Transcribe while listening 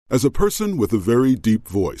As a person with a very deep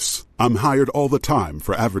voice, I'm hired all the time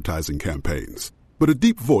for advertising campaigns. But a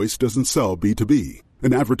deep voice doesn't sell B2B,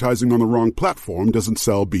 and advertising on the wrong platform doesn't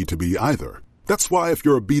sell B2B either. That's why if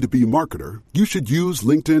you're a B2B marketer, you should use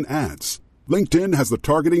LinkedIn ads. LinkedIn has the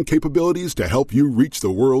targeting capabilities to help you reach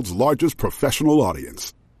the world's largest professional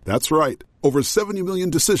audience. That's right, over 70 million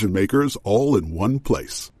decision makers all in one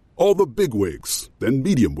place. All the big wigs, then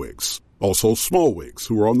medium wigs, also small wigs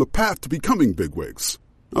who are on the path to becoming big wigs.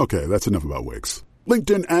 Okay, that's enough about wigs.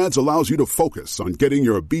 LinkedIn ads allows you to focus on getting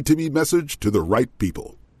your B2B message to the right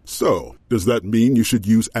people. So, does that mean you should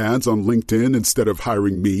use ads on LinkedIn instead of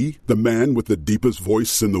hiring me, the man with the deepest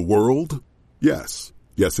voice in the world? Yes.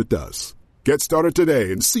 Yes, it does. Get started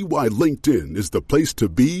today and see why LinkedIn is the place to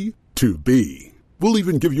be to be. We'll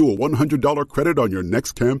even give you a $100 credit on your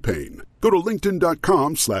next campaign. Go to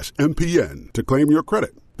linkedin.com/MPN to claim your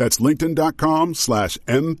credit. That's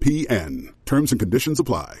linkedin.com/MPN. Terms and conditions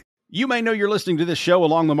apply. You may know you're listening to this show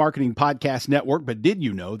along the Marketing Podcast Network, but did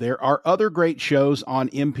you know there are other great shows on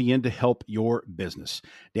MPN to help your business?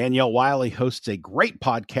 Danielle Wiley hosts a great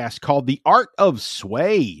podcast called The Art of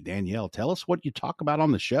Sway. Danielle, tell us what you talk about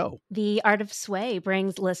on the show. The Art of Sway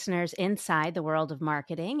brings listeners inside the world of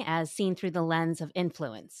marketing as seen through the lens of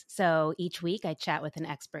influence. So each week I chat with an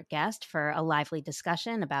expert guest for a lively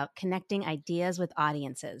discussion about connecting ideas with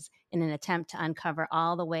audiences in an attempt to uncover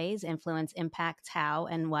all the ways influence impacts how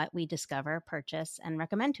and what we discover, purchase, and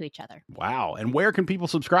recommend to each other. Wow. And where can people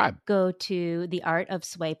subscribe? Go to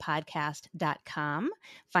theartofswaypodcast.com,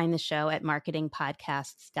 find the show at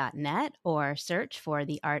marketingpodcasts.net, or search for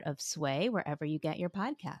The Art of Sway wherever you get your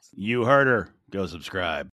podcasts. You heard her. Go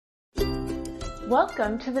subscribe.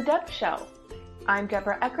 Welcome to The Deb Show. I'm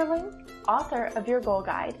Deborah Eckerling, author of Your Goal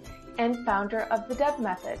Guide and founder of the Deb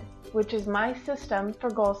Method, which is my system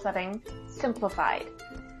for goal setting simplified.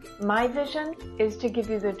 My vision is to give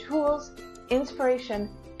you the tools,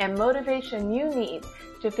 inspiration, and motivation you need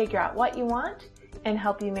to figure out what you want and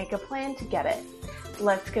help you make a plan to get it.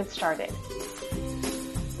 Let's get started.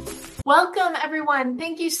 Welcome, everyone.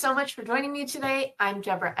 Thank you so much for joining me today. I'm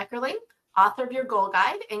Deborah Eckerling, author of Your Goal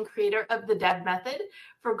Guide and creator of the Deb Method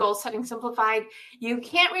for Goal Setting Simplified. You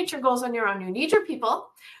can't reach your goals on your own. You need your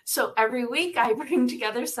people. So every week I bring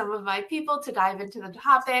together some of my people to dive into the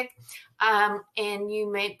topic. And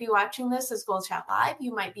you might be watching this as Goal Chat Live.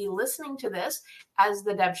 You might be listening to this as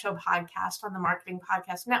the Deb Show podcast on the Marketing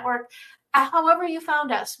Podcast Network. However you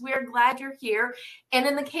found us, we're glad you're here. And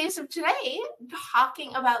in the case of today,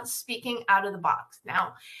 talking about speaking out of the box.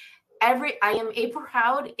 Now, I am a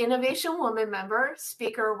proud Innovation Woman member,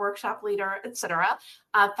 speaker, workshop leader, etc.,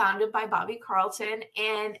 founded by Bobbie, Carlton.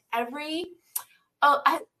 And I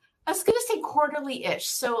was going to say quarterly-ish.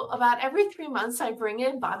 So about every 3 months, I bring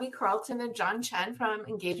in Bobbie, Carlton, and Chen from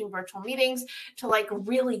Engaging Virtual Meetings to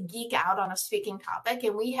really geek out on a speaking topic.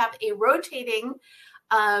 And we have a rotating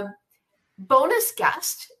bonus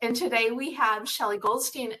guest. And today we have Shelley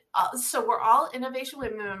Goldstein. So we're all Innovation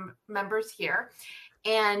Women members here.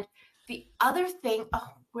 And the other thing,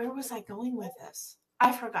 where was I going with this?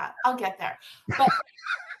 I forgot. I'll get there. But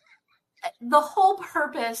the whole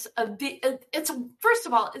purpose of first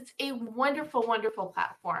of all, it's a wonderful, wonderful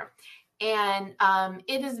platform. And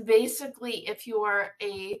it is basically, if you are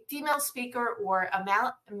a female speaker or a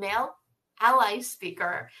male ally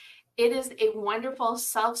speaker, it is a wonderful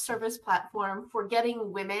self-service platform for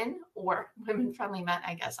getting women or women-friendly men,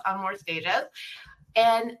 I guess, on more stages.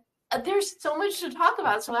 And there's so much to talk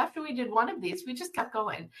about. So after we did one of these, we just kept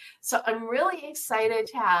going. So I'm really excited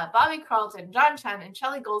to have Bobbie Carlton, Chen, and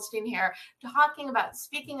Shelley Goldstein here talking about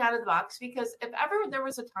speaking out of the box, because if ever there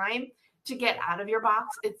was a time to get out of your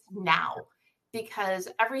box, it's now. Because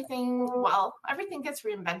everything gets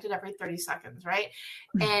reinvented every 30 seconds, right?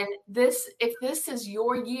 And if this is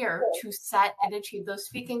your year to set and achieve those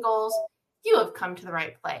speaking goals, you have come to the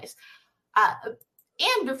right place.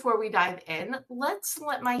 And before we dive in, let's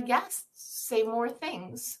let my guests say more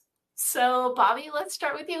things. So, Bobbie, let's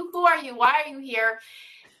start with you. Who are you? Why are you here?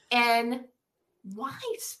 And why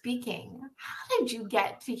speaking? How did you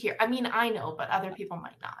get to here? I mean, I know, but other people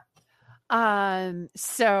might not.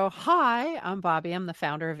 So hi, I'm Bobbie. I'm the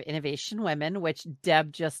founder of Innovation Women, which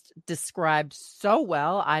Deb just described so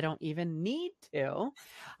well. I don't even need to.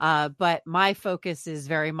 But my focus is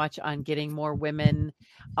very much on getting more women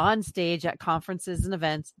on stage at conferences and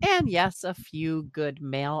events. And yes, a few good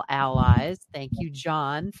male allies. Thank you,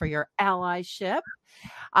 John, for your allyship.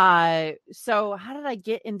 So how did I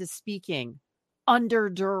get into speaking? Under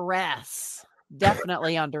duress.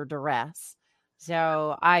 Definitely under duress.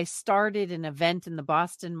 So I started an event in the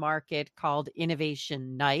Boston market called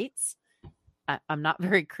Innovation Nights. I'm not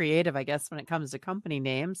very creative, I guess, when it comes to company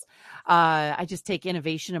names. I just take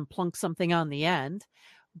innovation and plunk something on the end.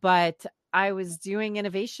 But I was doing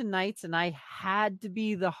innovation nights and I had to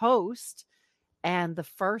be the host. And the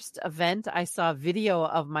first event, I saw a video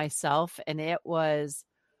of myself and it was,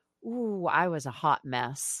 I was a hot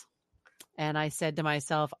mess. And I said to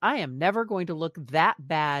myself, I am never going to look that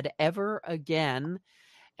bad ever again.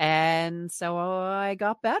 And so I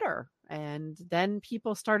got better. And then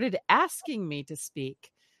people started asking me to speak.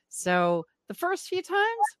 So the first few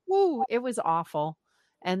times, it was awful.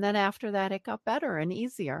 And then after that, it got better and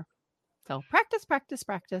easier. So practice, practice,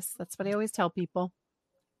 practice. That's what I always tell people.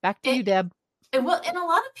 Back to you, Deb. And a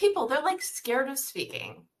lot of people, they're like scared of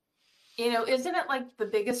speaking. Isn't it like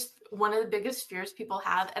one of the biggest fears people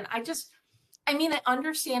have? And I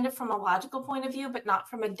understand it from a logical point of view, but not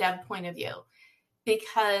from a Deb point of view.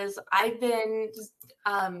 Because I've been,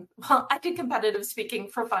 I did competitive speaking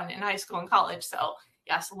for fun in high school and college. So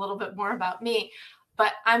yes, a little bit more about me,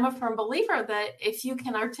 but I'm a firm believer that if you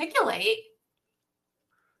can articulate,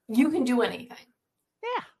 you can do anything.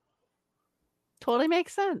 Yeah. Totally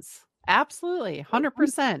makes sense. Absolutely.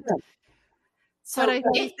 100%. So, but I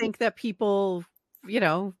do think that people,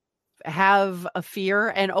 have a fear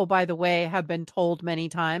and, oh, by the way, have been told many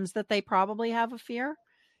times that they probably have a fear.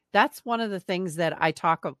 That's one of the things that I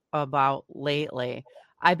talk about lately.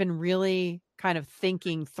 I've been really kind of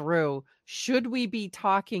thinking through, should we be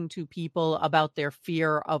talking to people about their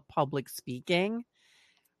fear of public speaking?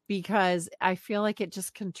 Because I feel like it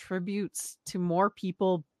just contributes to more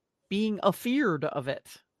people being afeared of it.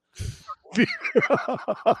 That's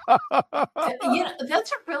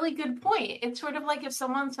a really good point. It's sort of like if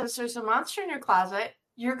someone says there's a monster in your closet,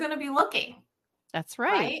 you're going to be looking. That's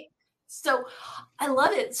right? So I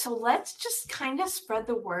love it. So let's just kind of spread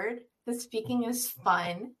the word that speaking is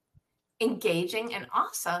fun, engaging, and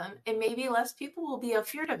awesome. And maybe less people will be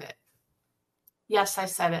afeared of it. Yes, I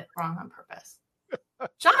said it wrong on purpose.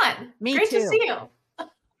 John, great to see you.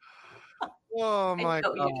 Oh my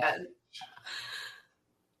God.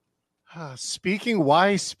 Speaking,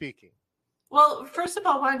 why speaking? Well, first of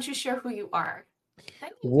all, why don't you share who you are?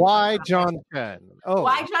 Why John Chen?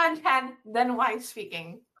 Why John Chen, then why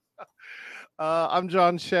speaking? I'm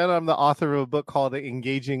John Chen. I'm the author of a book called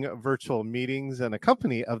Engaging Virtual Meetings and a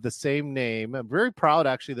company of the same name. I'm very proud,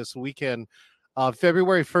 actually, this weekend,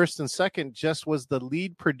 February 1st and 2nd, just was the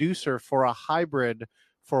lead producer for a hybrid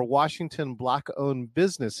for Washington Black-owned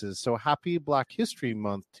businesses. So happy Black History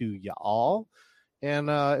Month to y'all. And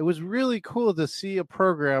it was really cool to see a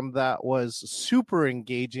program that was super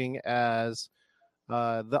engaging as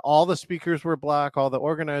all the speakers were Black, all the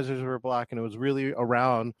organizers were Black, and it was really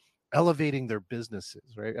around elevating their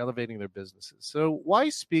businesses, right? Elevating their businesses. So why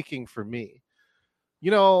speaking for me?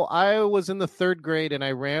 I was in the 3rd grade and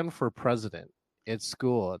I ran for president at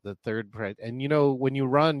school at the 3rd grade. And, when you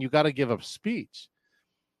run, you got to give a speech.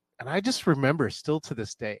 And I just remember still to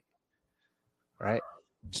this day, right?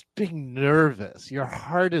 Just being nervous. Your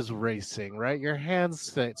heart is racing, right? Your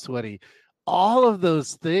hands sweaty, all of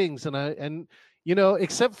those things. And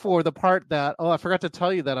except for the part that, I forgot to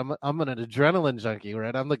tell you that I'm an adrenaline junkie,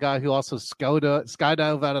 right? I'm the guy who also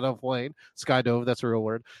skydove out of a plane. Skydove, that's a real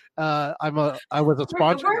word. I was a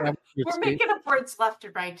sponsor. We're making up words left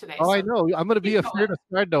and right today. Oh, so I know. I'm going to be afraid of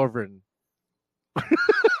skydiving.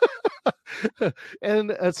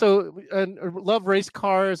 and love race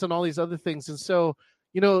cars and all these other things. And so,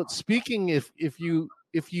 speaking, if you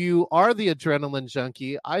are the adrenaline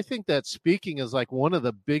junkie, I think that speaking is like one of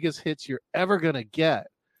the biggest hits you're ever going to get.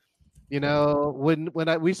 When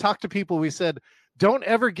we talked to people, we said, don't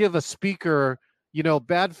ever give a speaker,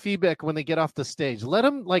 bad feedback when they get off the stage. Let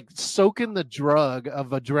them soak in the drug of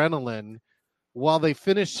adrenaline while they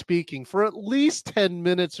finish speaking for at least 10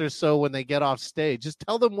 minutes or so when they get off stage. Just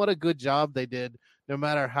tell them what a good job they did, no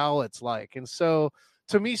matter how it's like. And so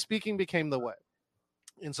to me, speaking became the way.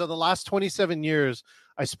 And so the last 27 years,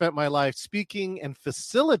 I spent my life speaking and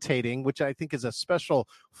facilitating, which I think is a special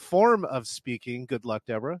form of speaking. Good luck,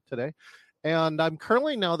 Deborah, today. And I'm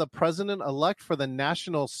currently now the president-elect for the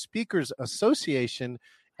National Speakers Association,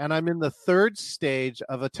 and I'm in the 3rd stage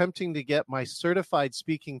of attempting to get my certified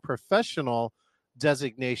speaking professional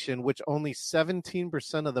designation, which only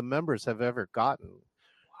 17% of the members have ever gotten.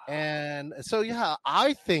 Wow. And so,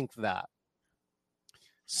 I think that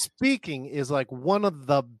speaking is like one of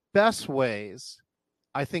the best ways,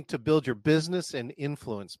 I think, to build your business and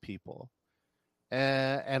influence people.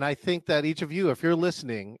 And I think that each of you, if you're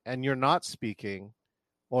listening and you're not speaking,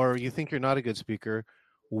 or you think you're not a good speaker,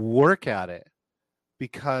 work at it.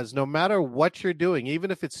 Because no matter what you're doing,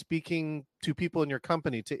 even if it's speaking to people in your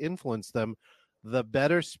company to influence them, the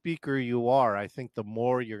better speaker you are, I think the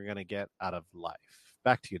more you're going to get out of life.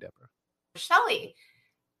 Back to you, Deborah. Shelley,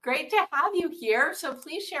 great to have you here. So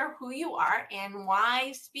please share who you are and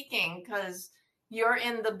why speaking, because you're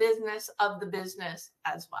in the business of the business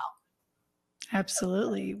as well.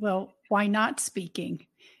 Absolutely. Well, why not speaking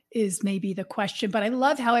is maybe the question, but I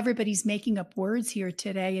love how everybody's making up words here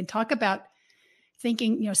today and talk about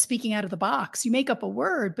thinking, speaking out of the box. You make up a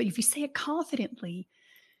word, but if you say it confidently,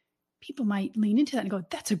 people might lean into that and go,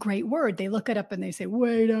 that's a great word. They look it up and they say,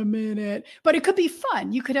 wait a minute, but it could be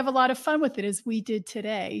fun. You could have a lot of fun with it as we did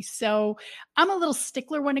today. So I'm a little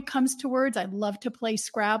stickler when it comes to words. I love to play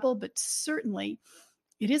Scrabble, but certainly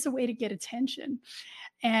it is a way to get attention.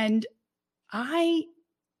 And I,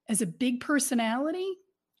 as a big personality,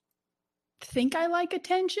 think I like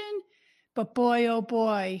attention, but boy, oh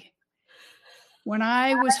boy, when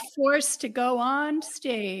I was forced to go on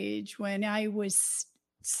stage, when I was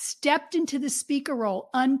stepped into the speaker role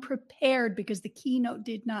unprepared because the keynote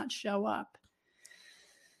did not show up,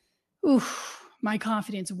 my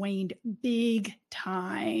confidence waned big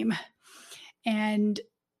time. And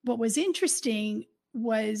what was interesting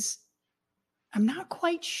was, I'm not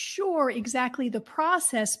quite sure exactly the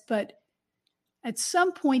process, but at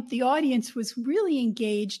some point the audience was really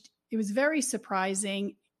engaged. It was very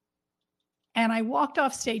surprising. And I walked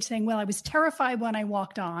off stage saying, well, I was terrified when I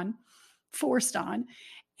walked on, forced on,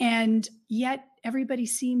 and yet everybody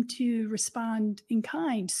seemed to respond in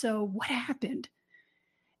kind. So what happened?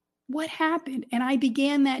 What happened? And I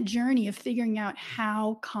began that journey of figuring out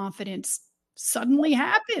how confidence suddenly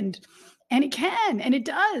happened. And it can, and it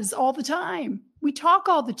does all the time. We talk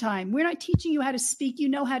all the time. We're not teaching you how to speak. You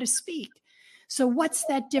know how to speak. So what's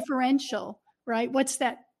that differential, right? What's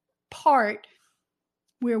that part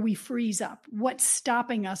where we freeze up? What's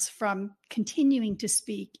stopping us from continuing to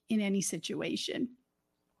speak in any situation?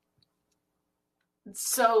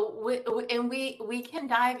 So, we can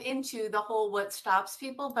dive into the whole what stops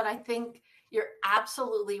people, but I think you're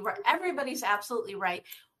absolutely right. Everybody's absolutely right.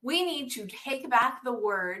 We need to take back the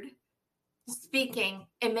word speaking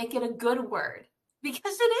and make it a good word, because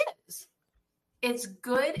it is. It's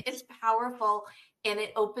good, it's powerful, and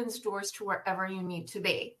it opens doors to wherever you need to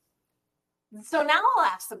be. So now I'll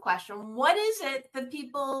ask the question, what is it that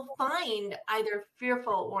people find either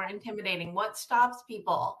fearful or intimidating? What stops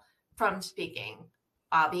people from speaking?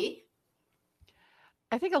 Bobbie?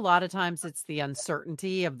 I think a lot of times it's the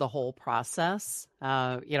uncertainty of the whole process.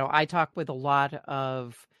 I talk with a lot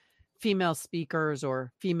of female speakers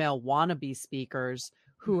or female wannabe speakers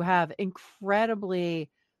who have incredibly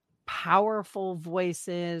powerful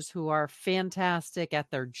voices, who are fantastic at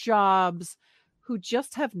their jobs, who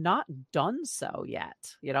just have not done so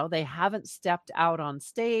yet. They haven't stepped out on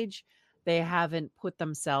stage. They haven't put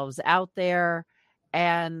themselves out there,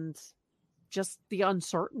 and just the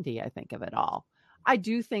uncertainty, I think, of it all. I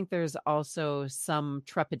do think there's also some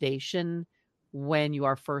trepidation when you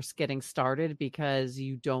are first getting started because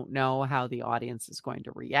you don't know how the audience is going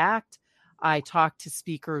to react. I talk to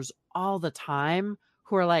speakers all the time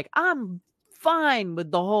who are like, I'm fine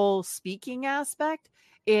with the whole speaking aspect.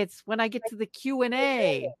 It's when I get to the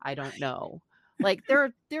Q&A, I don't know. Like there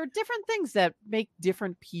are different things that make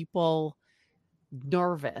different people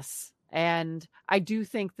nervous. And I do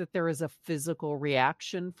think that there is a physical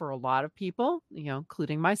reaction for a lot of people,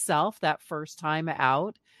 including myself, that first time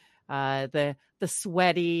out. The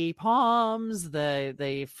sweaty palms,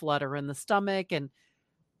 the flutter in the stomach. And,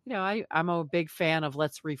 I'm a big fan of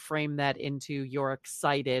let's reframe that into you're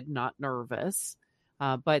excited, not nervous.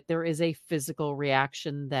 But there is a physical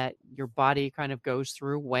reaction that your body kind of goes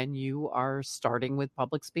through when you are starting with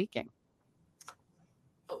public speaking.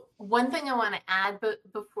 One thing I want to add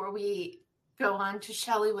before we go on to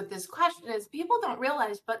Shelley with this question is people don't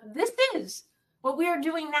realize, but this is what we are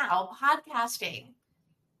doing now, podcasting.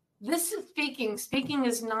 This is speaking. Speaking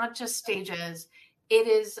is not just stages. It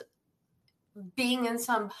is being in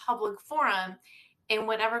some public forum and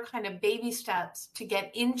whatever kind of baby steps to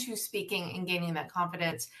get into speaking and gaining that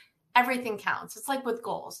confidence. Everything counts. It's like with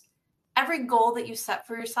goals. Every goal that you set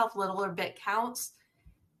for yourself, little or big, counts.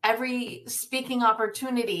 Every speaking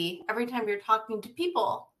opportunity, every time you're talking to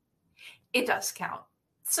people, it does count.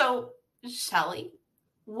 So, Shelley,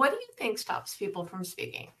 what do you think stops people from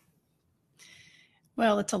speaking?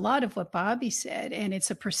 Well, it's a lot of what Bobbie said, and it's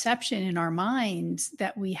a perception in our minds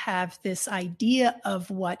that we have this idea of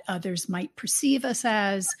what others might perceive us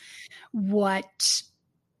as, what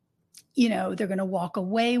they're going to walk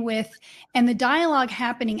away with. And the dialogue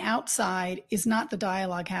happening outside is not the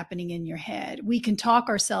dialogue happening in your head. We can talk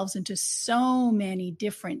ourselves into so many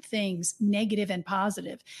different things, negative and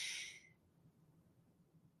positive.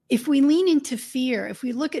 if we lean into fear, if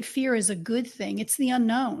we look at fear as a good thing, it's the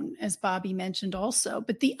unknown, as Bobbie mentioned also.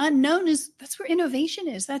 But the unknown that's where innovation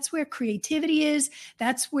is. That's where creativity is.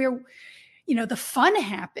 That's where, the fun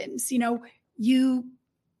happens. You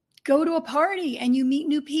go to a party and you meet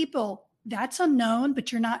new people. That's unknown,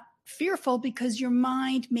 but you're not fearful because your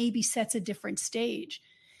mind maybe sets a different stage.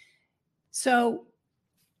 So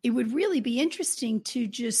it would really be interesting to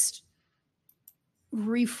just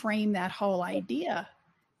reframe that whole idea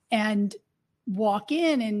and walk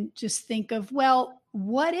in and just think of, well,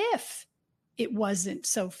 what if it wasn't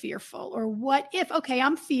so fearful? Or what if, okay,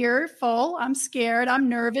 I'm fearful, I'm scared, I'm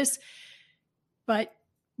nervous, but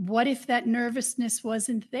what if that nervousness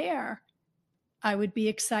wasn't there? I would be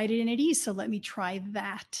excited and at ease, so let me try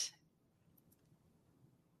that.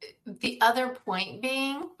 The other point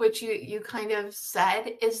being, which you kind of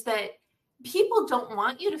said, is that people don't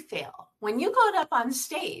want you to fail. When you go up on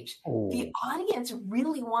stage, the audience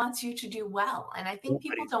really wants you to do well. And I think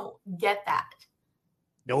people don't get that.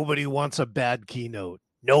 Nobody wants a bad keynote.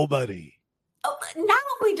 Nobody. Oh, not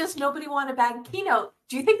only does nobody want a bad keynote,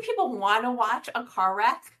 do you think people want to watch a car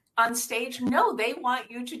wreck on stage? No, they want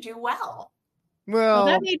you to do well. Well,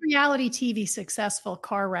 that made reality TV successful,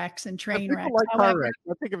 car wrecks and train wrecks. Like car wrecks.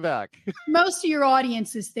 I'll take it back. Most of your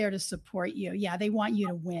audience is there to support you. Yeah, they want you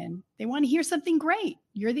to win. They want to hear something great.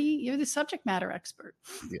 You're the subject matter expert.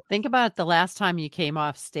 Yeah. Think about the last time you came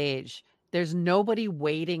off stage. There's nobody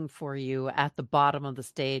waiting for you at the bottom of the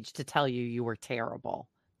stage to tell you were terrible.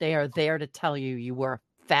 They are there to tell you were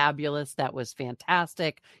fabulous. That was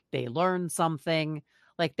fantastic. They learned something.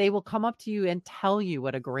 Like, they will come up to you and tell you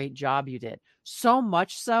what a great job you did. So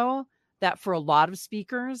much so that for a lot of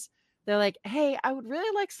speakers, they're like, hey, I would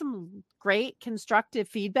really like some great constructive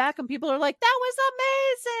feedback. And people are like, that was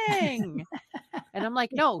amazing. And I'm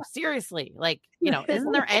like, no, seriously. Like,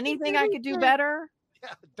 isn't there anything I could do better?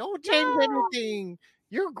 Yeah, don't change anything.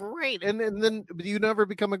 You're great. And then you never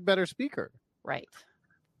become a better speaker. Right.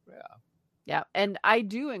 Yeah. Yeah. And I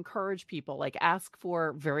do encourage people, like, ask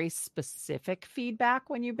for very specific feedback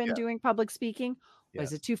when you've been doing public speaking.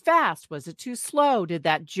 Was it too fast? Was it too slow? Did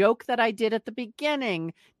that joke that I did at the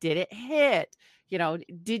beginning, did it hit?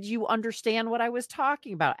 Did you understand what I was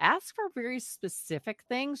talking about? Ask for very specific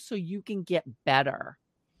things so you can get better.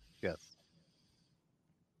 Yes.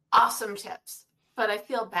 Awesome tips. But I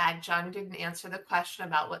feel bad John didn't answer the question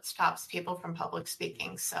about what stops people from public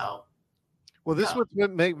speaking. So. Well, this is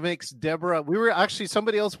what makes Deborah.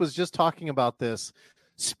 Somebody else was just talking about this.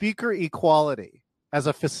 Speaker equality as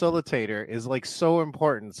a facilitator is like so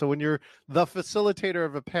important. So when you're the facilitator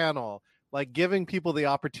of a panel, like giving people the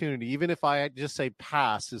opportunity, even if I just say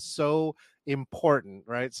pass, is so important,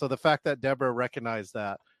 right? So the fact that Deborah recognized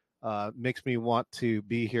that makes me want to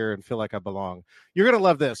be here and feel like I belong. You're going to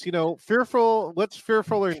love this. What's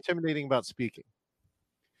fearful or intimidating about speaking?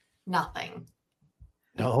 Nothing.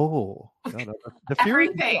 No. The fear.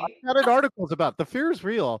 I got articles about the fear is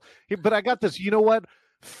real, but I got this. You know what?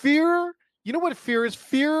 Fear. You know what fear is?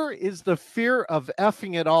 Fear is the fear of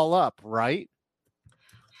effing it all up, right?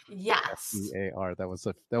 Yes. F-E-A-R. That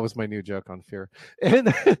was my new joke on fear. And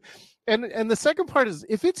the second part is,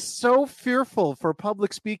 if it's so fearful for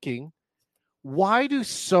public speaking, why do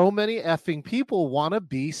so many effing people want to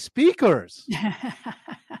be speakers?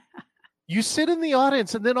 You sit in the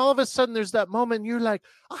audience and then all of a sudden there's that moment you're like,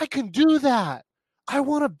 I can do that. I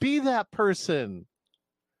want to be that person.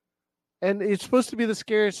 And it's supposed to be the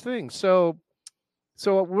scariest thing. So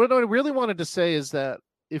what I really wanted to say is that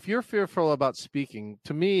if you're fearful about speaking,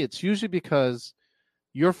 to me, it's usually because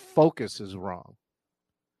your focus is wrong.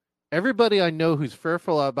 Everybody I know who's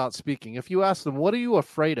fearful about speaking, if you ask them, what are you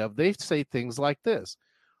afraid of? They say things like this.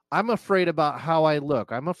 I'm afraid about how I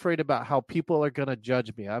look. I'm afraid about how people are going to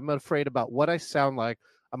judge me. I'm afraid about what I sound like.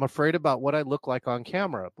 I'm afraid about what I look like on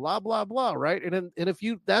camera, blah, blah, blah, right? And if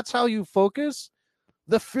that's how you focus,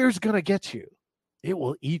 the fear's going to get you. It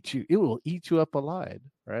will eat you. It will eat you up alive,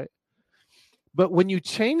 right? But when you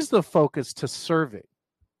change the focus to serving,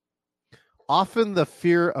 often the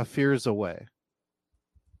fear appears away.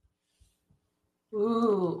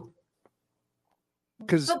 Ooh.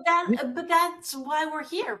 But that's why we're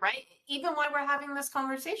here, right? Even why we're having this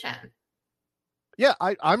conversation. Yeah,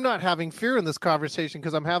 I'm not having fear in this conversation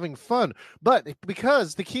because I'm having fun. But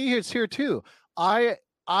because the key is here too. I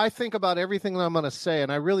think about everything that I'm going to say,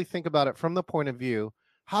 and I really think about it from the point of view,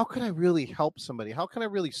 how can I really help somebody? How can I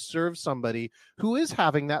really serve somebody who is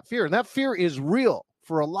having that fear? And that fear is real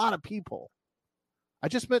for a lot of people. I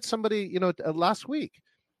just met somebody, last week.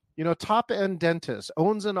 Top-end dentist,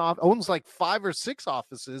 owns like 5 or 6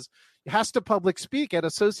 offices, has to public speak at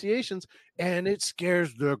associations, and it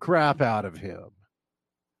scares the crap out of him.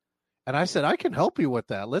 And I said, I can help you with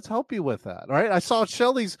that. Let's help you with that. Right. I saw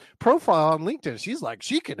Shelley's profile on LinkedIn. She's like,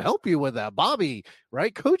 she can help you with that. Bobbie,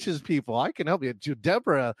 right? Coaches people. I can help you.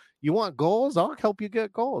 Deborah, you want goals? I'll help you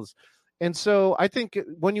get goals. And so I think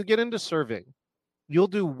when you get into serving, you'll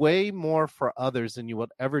do way more for others than you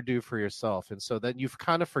would ever do for yourself. And so then you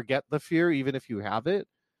kind of forget the fear, even if you have it,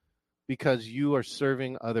 because you are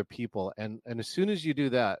serving other people. And as soon as you do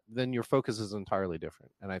that, then your focus is entirely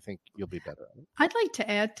different. And I think you'll be better at it. I'd like to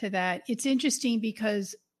add to that. It's interesting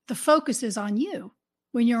because the focus is on you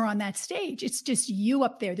when you're on that stage. It's just you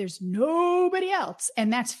up there. There's nobody else.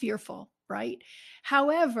 And that's fearful, right?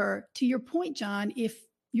 However, to your point, John, if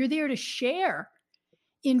you're there to share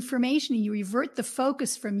information and you revert the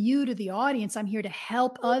focus from you to the audience, I'm here to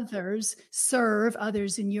help others, serve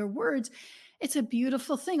others in your words. It's a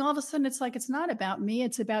beautiful thing. All of a sudden, it's like, it's not about me.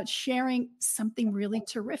 It's about sharing something really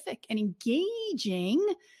terrific and engaging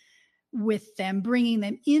with them, bringing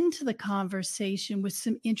them into the conversation with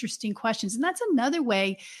some interesting questions. And that's another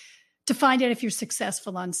way to find out if you're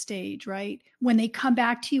successful on stage, right? When they come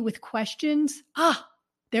back to you with questions,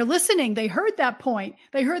 they're listening. They heard that point.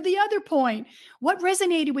 They heard the other point. What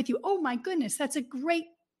resonated with you? Oh my goodness, that's a great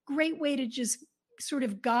way to just sort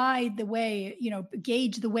of guide the way,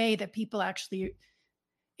 gauge the way that people actually,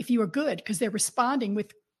 if you are good, because they're responding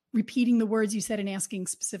with repeating the words you said and asking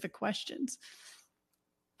specific questions.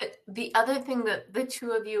 The other thing that the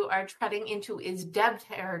two of you are treading into is DEB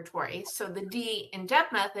territory. So the D in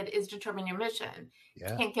DEB method is determine your mission.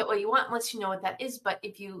 Yeah. You can't get what you want unless you know what that is. But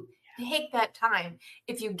if you take that time,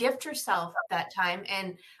 if you gift yourself that time,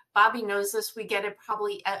 and Bobbie knows this, we get it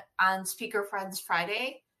probably on Speaker Friends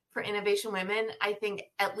Friday for Innovation Women, I think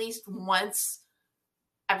at least once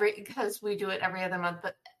because we do it every other month,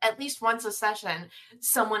 but at least once a session,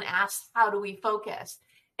 someone asks, how do we focus?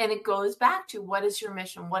 And it goes back to, what is your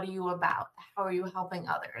mission? What are you about? How are you helping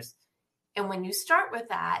others? And when you start with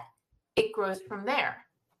that, it grows from there.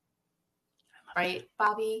 Right,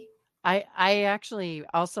 Bobbie? I actually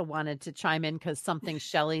also wanted to chime in because something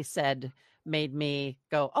Shelley said made me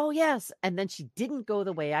go, oh, yes. And then she didn't go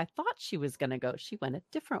the way I thought she was going to go. She went a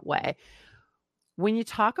different way. When you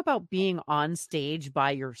talk about being on stage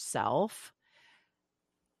by yourself,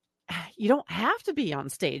 you don't have to be on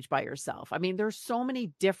stage by yourself. I mean, there's so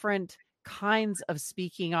many different kinds of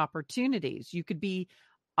speaking opportunities. You could be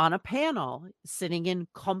on a panel, sitting in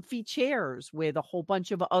comfy chairs with a whole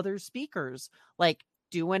bunch of other speakers, like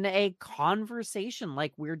doing a conversation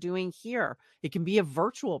like we're doing here. It can be a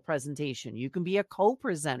virtual presentation. You can be a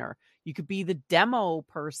co-presenter. You could be the demo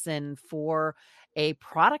person for a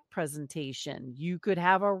product presentation. You could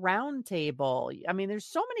have a round table. I mean, there's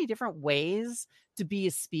so many different ways to be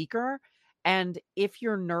a speaker. And if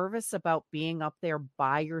you're nervous about being up there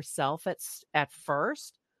by yourself at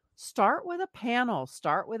first, start with a panel,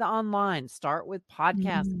 start with online, start with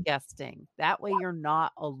podcast guesting. That way you're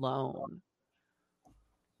not alone.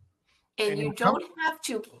 And you don't have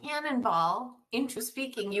to cannonball into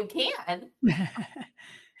speaking. You can.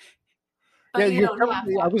 But you don't have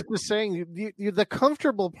to. I was just saying, the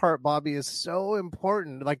comfortable part, Bobbie, is so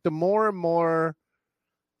important. Like the more and more,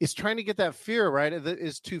 it's trying to get that fear, right?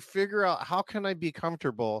 Is to figure out, how can I be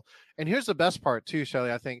comfortable? And here's the best part too,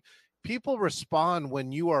 Shelley. I think people respond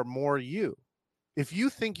when you are more you. If you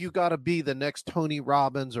think you got to be the next Tony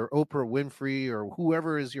Robbins or Oprah Winfrey or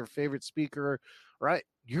whoever is your favorite speaker, right?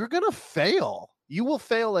 You're going to fail. You will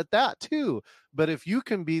fail at that too. But if you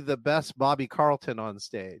can be the best Bobbie Carlton on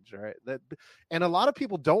stage, right? And a lot of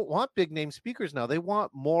people don't want big name speakers now. They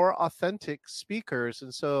want more authentic speakers.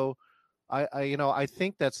 And so I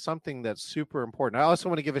think that's something that's super important. I also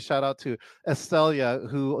want to give a shout out to Estelia,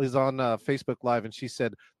 who is on Facebook Live, and she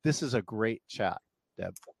said, this is a great chat,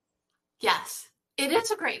 Deb. Yes, it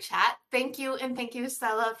is a great chat. Thank you. And thank you,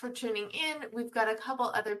 Stella, for tuning in. We've got a couple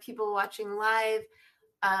other people watching live,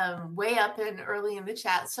 way up and early in the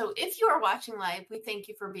chat. So if you are watching live, we thank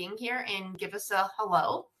you for being here and give us a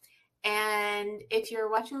hello. And if you're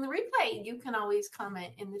watching the replay, you can always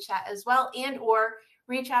comment in the chat as well, and or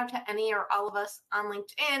reach out to any or all of us on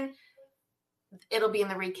LinkedIn. It'll be in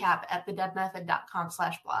the recap at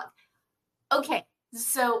thedebmethod.com/blog. Okay,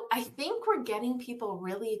 so I think we're getting people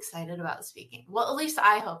really excited about speaking. Well, at least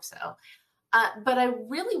I hope so. But I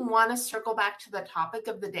really want to circle back to the topic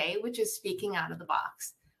of the day, which is speaking out of the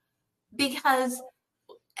box. Because,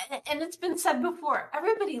 and it's been said before,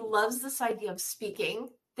 everybody loves this idea of speaking.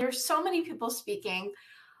 There's so many people speaking.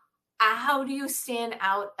 How do you stand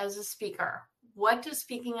out as a speaker? What does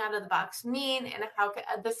speaking out of the box mean? And how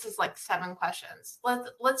this is like 7 questions.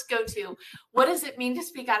 Let's go to, what does it mean to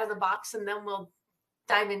speak out of the box? And then we'll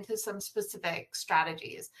dive into some specific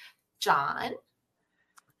strategies. John?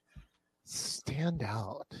 Stand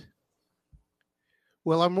out.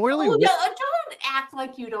 Well, I'm really. Oh, no, don't act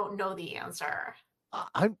like you don't know the answer.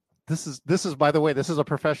 This is by the way, this is a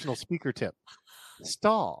professional speaker tip.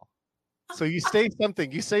 Stall. So you say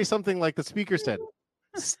something like the speaker said,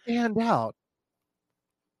 stand out.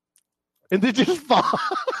 And then just fall.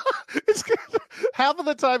 It's half of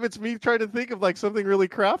the time it's me trying to think of like something really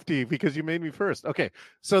crafty because you made me first. Okay.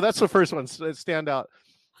 So that's the first one, stand out.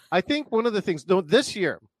 I think one of the things this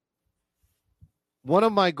year, one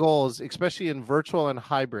of my goals, especially in virtual and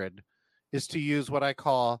hybrid, is to use what I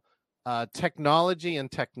call technology and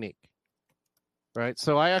technique. Right.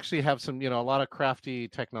 So I actually have some, a lot of crafty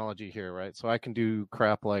technology here. Right. So I can do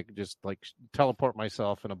crap like just like teleport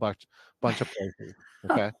myself in a bunch of places.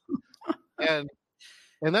 Okay.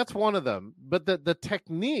 and that's one of them. But the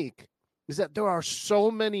technique is that there are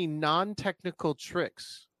so many non-technical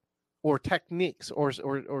tricks or techniques or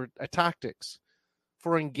tactics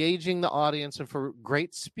for engaging the audience and for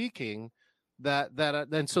great speaking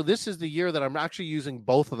and so this is the year that I'm actually using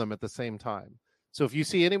both of them at the same time. So if you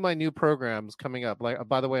see any of my new programs coming up, like,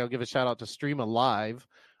 by the way, I'll give a shout out to Stream Alive.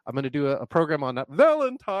 I'm going to do a program on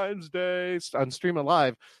Valentine's Day on Stream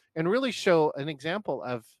Alive and really show an example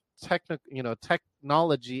of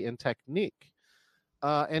technology and technique.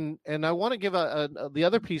 And I want to give the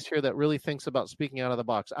other piece here that really thinks about speaking out of the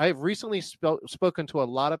box. I've recently spoken to a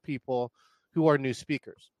lot of people who are new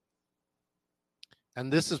speakers.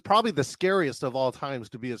 And this is probably the scariest of all times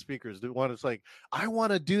to be a speaker. Is the one it's like, I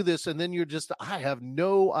want to do this. And then I have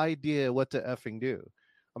no idea what to effing do.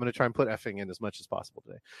 I'm going to try and put effing in as much as possible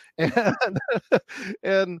today.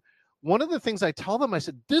 And one of the things I tell them, I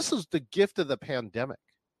said, this is the gift of the pandemic.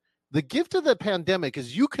 The gift of the pandemic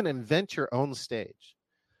is you can invent your own stage.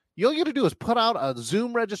 All you got to do is put out a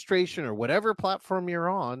Zoom registration or whatever platform you're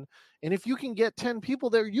on. And if you can get 10 people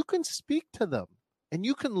there, you can speak to them and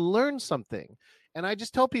you can learn something. And I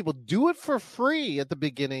just tell people, do it for free at the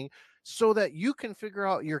beginning so that you can figure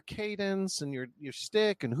out your cadence and your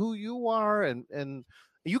stick and who you are. And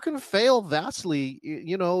you can fail vastly,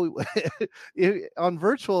 on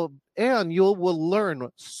virtual, and will learn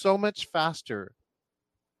so much faster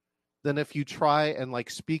than if you try and like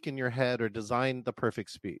speak in your head or design the perfect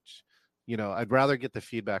speech. I'd rather get the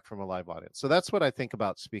feedback from a live audience. So that's what I think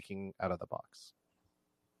about speaking out of the box.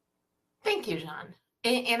 Thank you, John.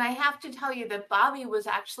 And I have to tell you that Bobbie was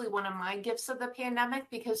actually one of my gifts of the pandemic,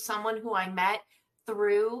 because someone who I met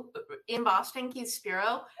in Boston, Keith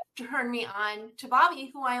Spiro, turned me on to Bobbie,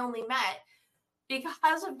 who I only met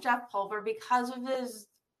because of Jeff Pulver, because of his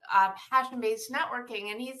passion-based networking.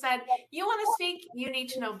 And he said, you want to speak, you need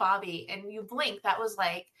to know Bobbie. And you blink, that was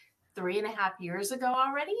like 3.5 years ago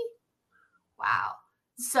already. Wow.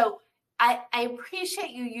 So I appreciate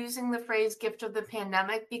you using the phrase gift of the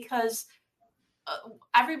pandemic, because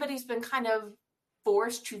everybody's been kind of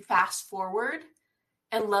forced to fast forward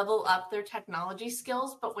and level up their technology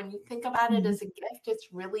skills. But when you think about it as a gift, it's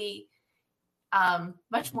really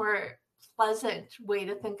much more pleasant way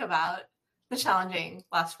to think about the challenging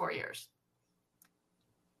last 4 years.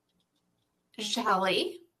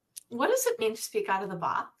 Shelley, what does it mean to speak out of the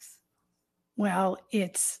box? Well,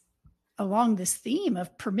 it's along this theme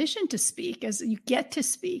of permission to speak. As you get to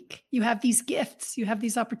speak, you have these gifts, you have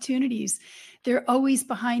these opportunities. They're always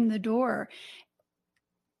behind the door.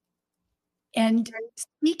 And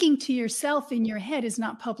speaking to yourself in your head is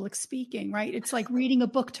not public speaking, right? It's like reading a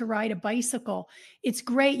book to ride a bicycle. It's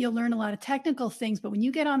great. You'll learn a lot of technical things, but when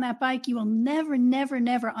you get on that bike, you will never, never,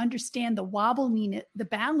 never understand the the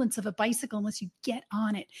balance of a bicycle unless you get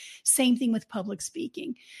on it. Same thing with public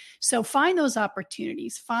speaking. So find those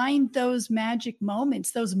opportunities, find those magic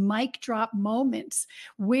moments, those mic drop moments.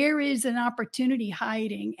 Where is an opportunity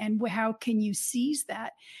hiding, and how can you seize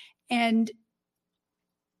that? And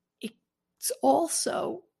it's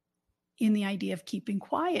also in the idea of keeping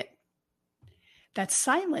quiet. That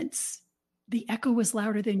silence, the echo is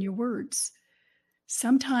louder than your words.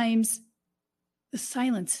 Sometimes the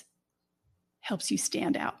silence helps you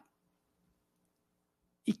stand out.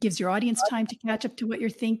 It gives your audience time to catch up to what you're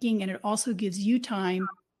thinking, and it also gives you time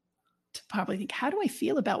to probably think, how do I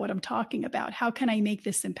feel about what I'm talking about? How can I make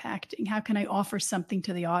this impacting? How can I offer something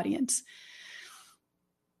to the audience?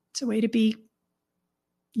 It's a way to be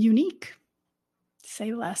unique.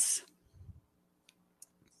 Say less.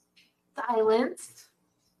 Silence,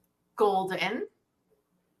 golden.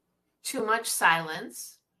 Too much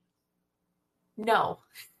silence. No.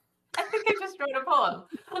 I think I just wrote a poem.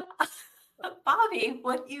 Bobbie,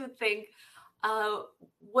 what do you think?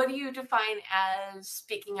 What do you define as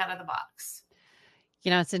speaking out of the box?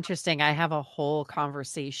 It's interesting. I have a whole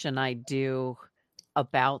conversation I do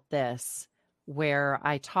about this where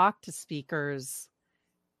I talk to speakers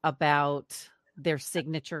about their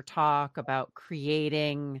signature talk, about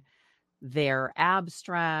creating their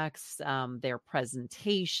abstracts, their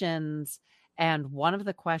presentations. And one of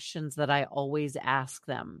the questions that I always ask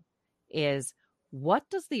them is, what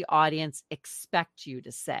does the audience expect you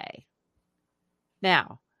to say?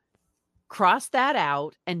 Now, cross that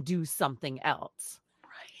out and do something else.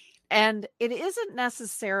 Right. And it isn't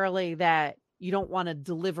necessarily that you don't want to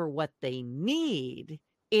deliver what they need.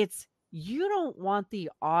 It's you don't want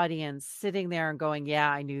the audience sitting there and going,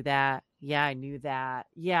 yeah, I knew that. Yeah, I knew that.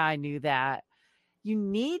 Yeah, I knew that. You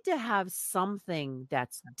need to have something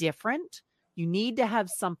that's different. You need to have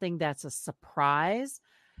something that's a surprise.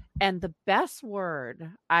 And the best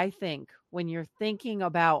word, I think, when you're thinking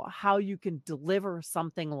about how you can deliver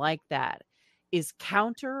something like that is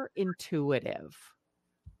counterintuitive.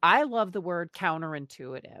 I love the word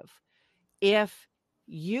counterintuitive. If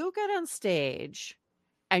you get on stage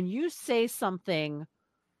and you say something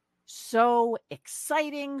so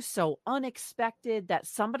exciting, so unexpected that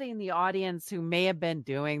somebody in the audience who may have been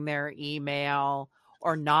doing their email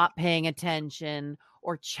or not paying attention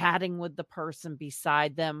or chatting with the person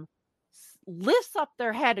beside them lifts up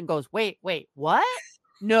their head and goes, wait, what?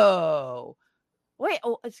 No. Wait,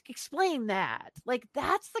 explain that. Like,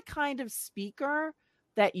 that's the kind of speaker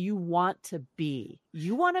that you want to be.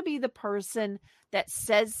 You want to be the person that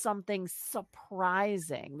says something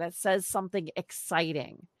surprising, that says something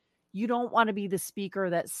exciting. You don't want to be the speaker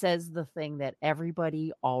that says the thing that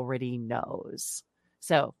everybody already knows.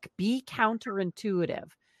 So be counterintuitive.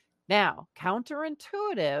 Now,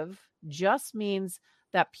 counterintuitive just means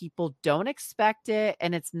that people don't expect it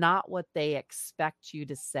and it's not what they expect you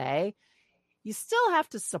to say. You still have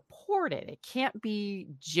to support it. It can't be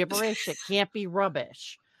gibberish. It can't be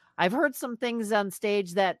rubbish. I've heard some things on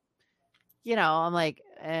stage that, I'm like,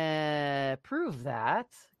 prove that,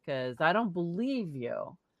 because I don't believe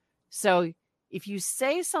you. So if you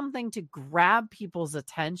say something to grab people's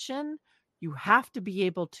attention, you have to be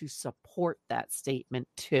able to support that statement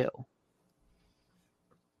too.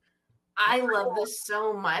 I love this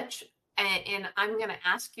so much. And I'm going to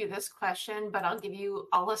ask you this question, but I'll give you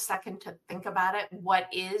all a second to think about it. What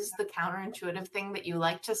is the counterintuitive thing that you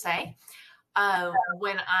like to say?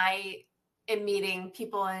 When I am meeting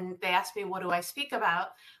people and they ask me, what do I speak about?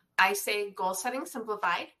 I say goal setting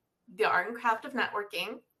simplified, the art and craft of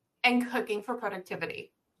networking, and cooking for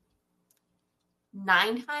productivity.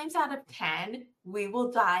 9 times out of 10, we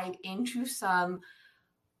will dive into some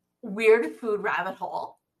weird food rabbit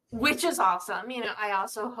hole, which is awesome. I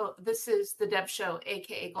also this is the Deb Show,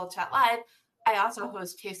 aka Gold Chat Live. I also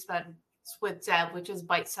host Taste Buds with Deb, which is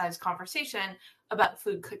bite-sized conversation about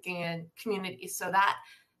food, cooking, and community. So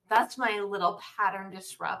that's my little pattern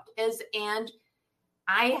disrupt and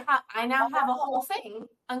I now have a whole thing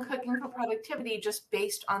on cooking for productivity just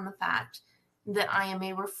based on the fact that I am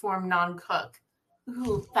a reformed non-cook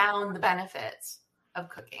who found the benefits of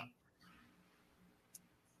cooking.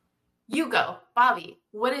 You go, Bobbie.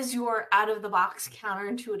 What is your out-of-the-box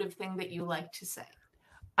counterintuitive thing that you like to say?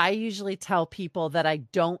 I usually tell people that I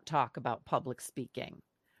don't talk about public speaking.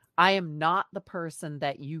 I am not the person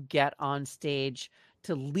that you get on stage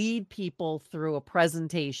to lead people through a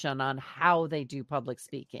presentation on how they do public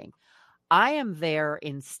speaking. I am there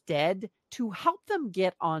instead to help them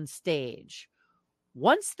get on stage.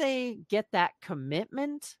 Once they get that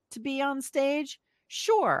commitment to be on stage,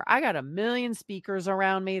 sure, I got a million speakers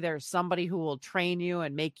around me. There's somebody who will train you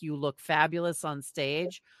and make you look fabulous on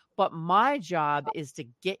stage. But my job is to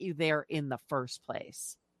get you there in the first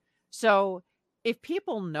place. So if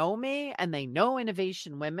people know me and they know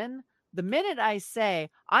Innovation Women, the minute I say,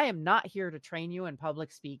 I am not here to train you in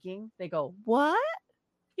public speaking, they go, what?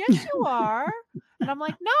 Yes, you are. And I'm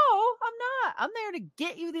like, no, I'm not. I'm there to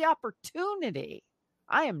get you the opportunity.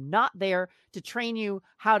 I am not there to train you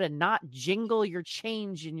how to not jingle your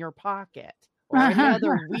change in your pocket or any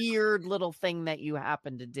other weird little thing that you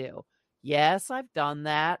happen to do. Yes, I've done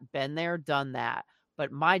that, been there, done that.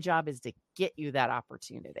 But my job is to get you that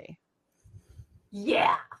opportunity.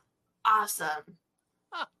 Yeah. Awesome.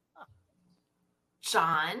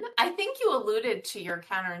 John, I think you alluded to your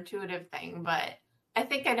counterintuitive thing, but I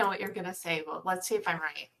think I know what you're going to say. Well, let's see if I'm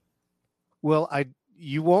right. Well,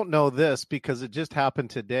 you won't know this because it just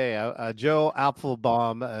happened today. Joe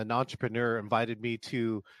Apfelbaum, an entrepreneur, invited me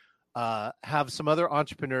to have some other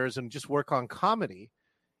entrepreneurs and just work on comedy.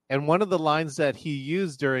 And one of the lines that he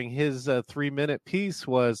used during his 3-minute piece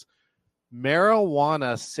was,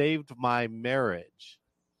 marijuana saved my marriage.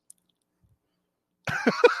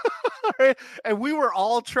 And we were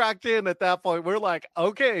all tracked in at that point. We're like,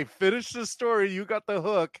 okay, finish the story. You got the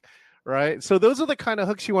hook. right? So those are the kind of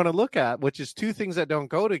hooks you want to look at, which is two things that don't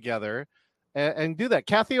go together, and do that.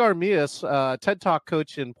 Kathy Armias, TED Talk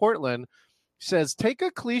coach in Portland, says take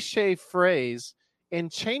a cliche phrase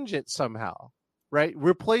and change it somehow, right?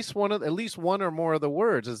 Replace at least one or more of the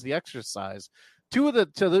words as the exercise. Two of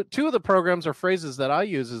the programs or phrases that I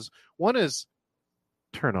use is one is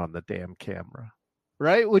turn on the damn camera,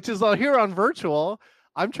 right? Which is here on virtual.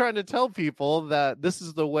 I'm trying to tell people that this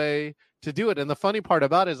is the way to do it. And the funny part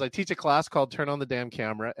about it is I teach a class called Turn on the Damn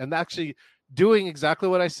Camera, and actually doing exactly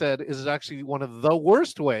what I said is actually one of the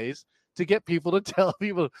worst ways to get people to tell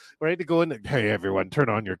people, right, to go in and, hey, everyone, turn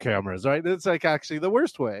on your cameras, right? It's like actually the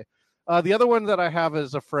worst way. The other one that I have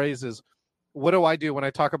as a phrase is, what do I do when I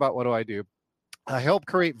talk about what do I do? I help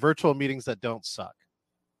create virtual meetings that don't suck.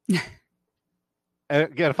 And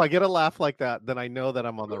again, if I get a laugh like that, then I know that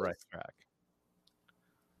I'm on the right track.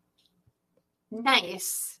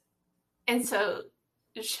 Nice. And so,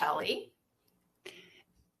 Shelley?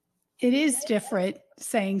 It is different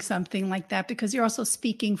saying something like that because you're also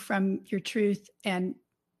speaking from your truth and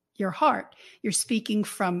your heart. You're speaking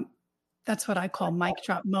from, that's what I call mic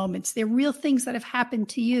drop moments. They're real things that have happened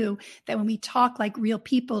to you that when we talk like real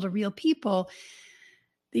people to real people,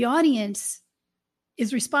 the audience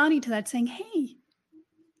is responding to that saying, hey,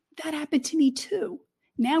 that happened to me too.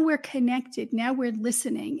 Now we're connected. Now we're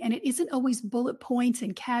listening. And it isn't always bullet points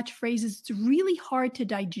and catchphrases. It's really hard to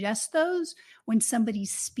digest those when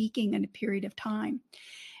somebody's speaking in a period of time.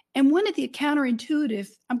 And one of the counterintuitive,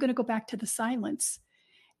 I'm going to go back to the silence.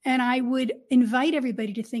 And I would invite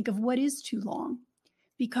everybody to think of what is too long.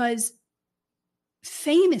 Because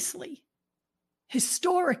famously,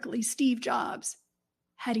 historically, Steve Jobs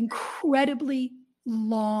had incredibly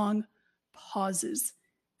long pauses.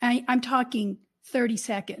 I'm talking 30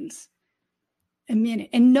 seconds, a minute,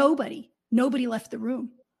 and nobody left the room.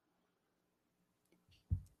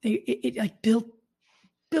 It like built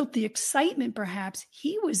the excitement. Perhaps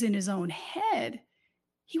he was in his own head.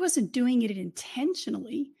 He wasn't doing it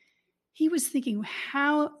intentionally. He was thinking,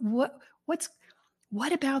 what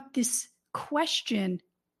about this question?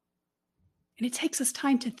 And it takes us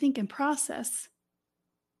time to think and process.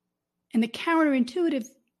 And the counterintuitive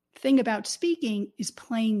thing about speaking is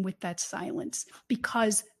playing with that silence,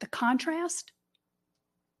 because the contrast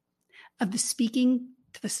of the speaking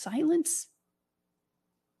to the silence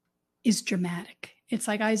is dramatic. It's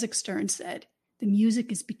like Isaac Stern said, the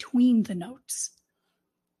music is between the notes.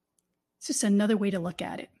 It's just another way to look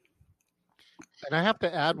at it. And I have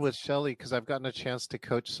to add with Shelley, because I've gotten a chance to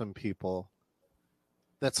coach some people,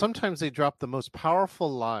 that sometimes they drop the most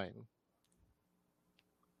powerful line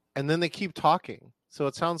and then they keep talking. So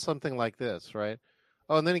it sounds something like this, right?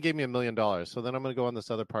 Oh, and then he gave me $1 million. So then I'm going to go on this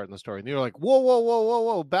other part in the story. And you're like,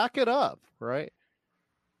 whoa, back it up, right?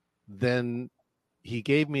 Then he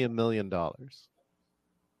gave me $1 million.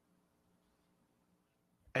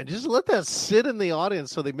 And just let that sit in the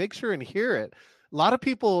audience so they make sure and hear it. A lot of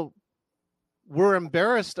people were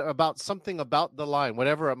embarrassed about something about the line,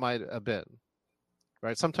 whatever it might have been,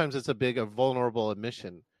 right? Sometimes it's a vulnerable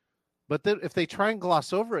admission. But then if they try and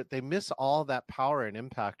gloss over it, they miss all that power and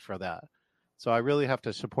impact for that. So I really have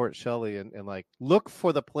to support Shelley and like look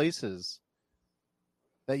for the places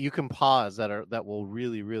that you can pause that will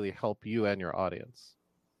really, really help you and your audience.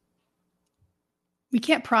 We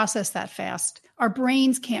can't process that fast. Our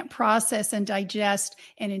brains can't process and digest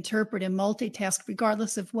and interpret and multitask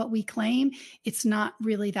regardless of what we claim. It's not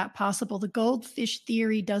really that possible. The goldfish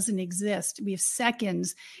theory doesn't exist. We have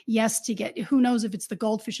seconds, yes, to get, who knows if it's the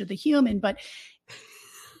goldfish or the human, but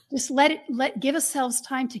just give ourselves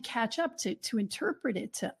time to catch up, to interpret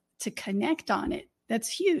it, to connect on it. That's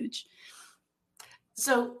huge.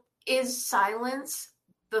 So is silence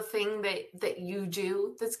the thing that you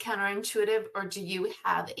do that's counterintuitive, or do you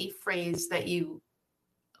have a phrase that you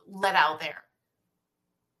let out there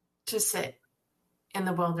to sit in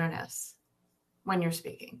the wilderness when you're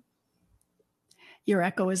speaking? Your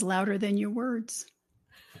echo is louder than your words.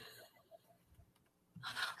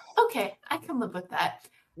 Okay, I can live with that.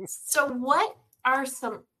 So what are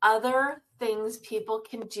some other things people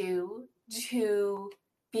can do to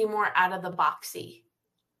be more out of the boxy?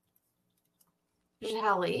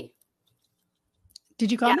 Shelley.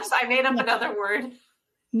 Did you call me? Yes, I made up another word.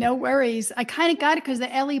 No worries. I kind of got it because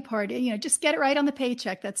the Ellie part, just get it right on the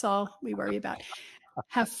paycheck. That's all we worry about.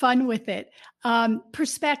 Have fun with it.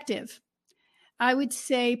 Perspective. I would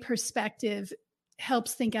say perspective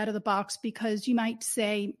helps think out of the box, because you might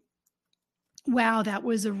say, wow, that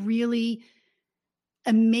was a really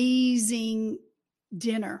amazing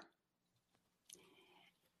dinner.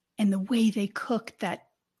 And the way they cooked that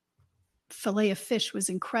fillet of fish was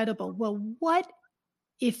incredible. Well, what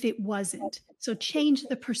if it wasn't? So change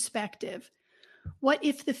the perspective. What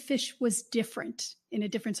if the fish was different in a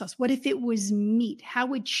different sauce? What if it was meat? How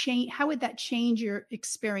would that change your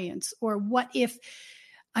experience? Or what if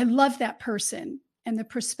I love that person and the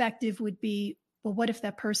perspective would be, well, what if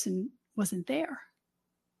that person wasn't there?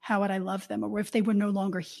 How would I love them? Or if they were no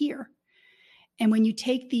longer here? And when you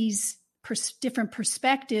take these different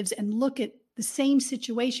perspectives and look at the same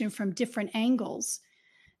situation from different angles,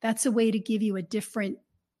 that's a way to give you a different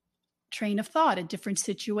train of thought, a different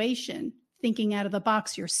situation. Thinking out of the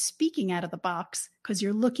box, you're speaking out of the box because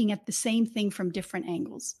you're looking at the same thing from different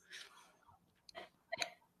angles.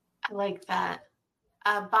 I like that.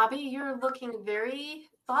 Bobbie, you're looking very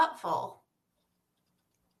thoughtful.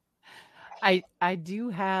 I do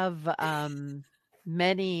have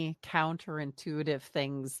many counterintuitive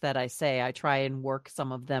things that I say. I try and work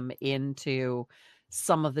some of them into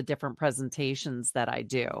some of the different presentations that I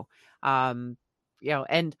do. And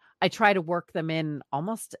I try to work them in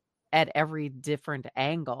almost at every different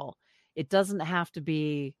angle. It doesn't have to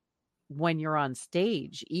be when you're on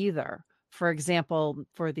stage either. For example,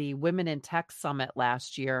 for the Women in Tech Summit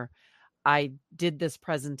last year, I did this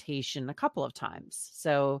presentation a couple of times.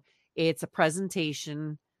 So it's a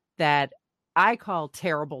presentation that I call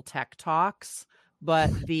Terrible Tech Talks, but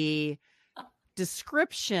the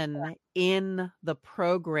description in the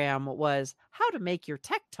program was how to make your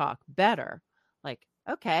tech talk better. Like,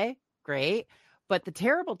 okay, great. But the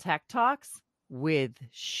Terrible Tech Talks with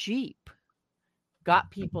sheep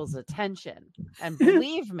got people's attention. And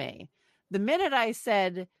believe me, the minute I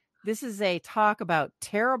said, this is a talk about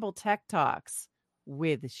terrible tech talks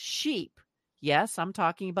with sheep. Yes, I'm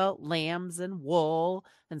talking about lambs and wool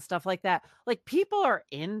and stuff like that. Like, people are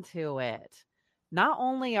into it. Not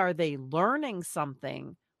only are they learning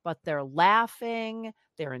something, but they're laughing,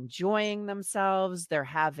 they're enjoying themselves, they're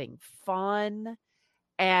having fun.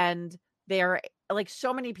 And they're like,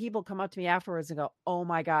 so many people come up to me afterwards and go, oh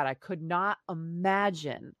my God, I could not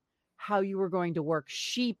imagine how you were going to work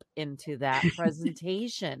sheep into that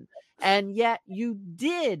presentation. And yet you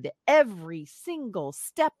did every single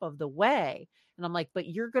step of the way. And I'm like, but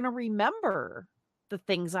you're going to remember the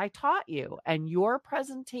things I taught you, and your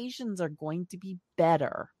presentations are going to be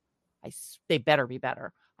better. They better be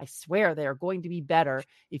better. I swear they are going to be better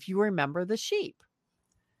if you remember the sheep.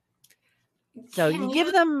 So you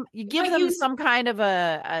give them some kind of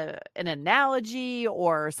an analogy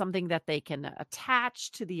or something that they can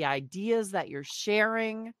attach to the ideas that you're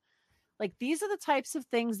sharing. Like, these are the types of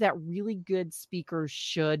things that really good speakers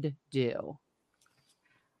should do.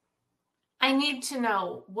 I need to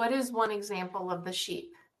know, what is one example of the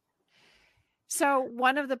sheep? So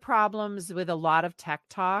one of the problems with a lot of tech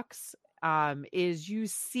talks is you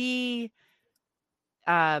see,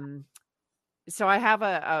 so I have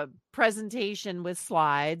a presentation with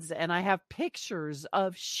slides and I have pictures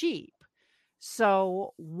of sheep.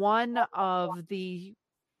 So one of the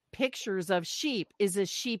pictures of sheep is a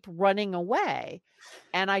sheep running away.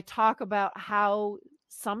 And I talk about how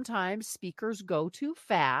sometimes speakers go too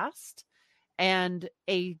fast, and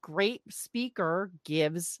a great speaker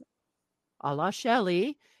gives, a la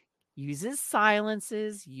Shelley, uses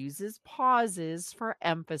silences, uses pauses for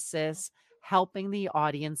emphasis, helping the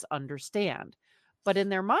audience understand. But in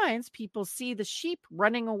their minds, people see the sheep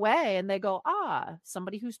running away and they go,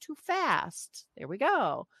 somebody who's too fast. There we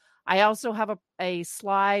go. I also have a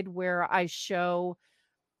slide where I show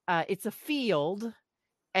it's a field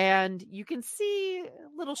and you can see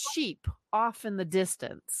little sheep off in the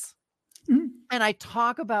distance. Mm-hmm. And I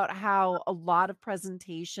talk about how a lot of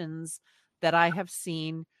presentations that I have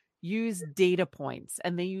seen use data points,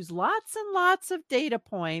 and they use lots and lots of data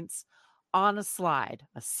points on a slide,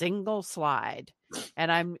 a single slide.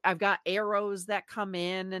 And I've got arrows that come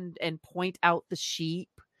in and point out the sheep.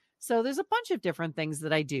 So there's a bunch of different things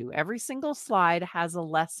that I do. Every single slide has a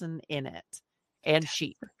lesson in it, and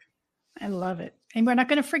sheep. I love it. And we're not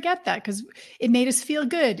going to forget that because it made us feel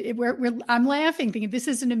good. I'm laughing, thinking this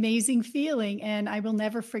is an amazing feeling, and I will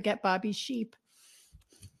never forget Bobbie's sheep.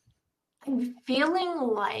 I'm feeling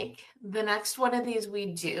like the next one of these we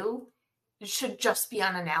do should just be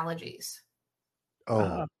on analogies.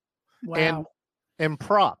 Oh, wow. And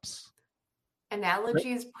props.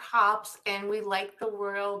 Analogies, props, and we like the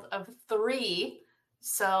world of three.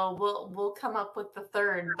 So we'll come up with the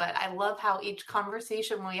third, but I love how each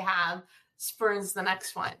conversation we have spurs the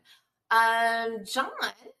next one. John,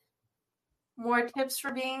 more tips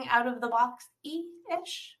for being out of the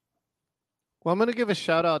box-ish? Well, I'm going to give a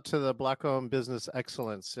shout out to the Black-owned business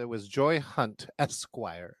excellence. It was Joy Hunt,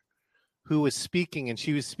 Esquire, who was speaking, and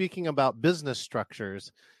she was speaking about business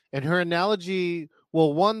structures. And her analogy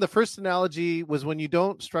Well, the first analogy was when you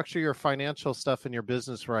don't structure your financial stuff in your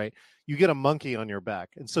business right, you get a monkey on your back.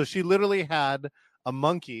 And so she literally had a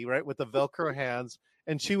monkey, right, with the Velcro hands,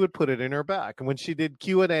 and she would put it in her back. And when she did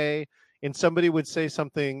Q&A and somebody would say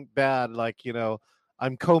something bad, like,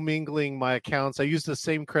 I'm commingling my accounts, I use the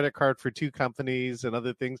same credit card for 2 companies and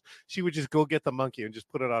other things, she would just go get the monkey and just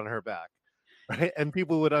put it on her back, right? And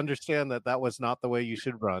people would understand that was not the way you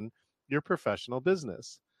should run your professional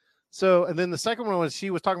business. So, and then the second one was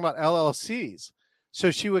she was talking about LLCs. So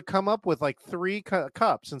she would come up with like 3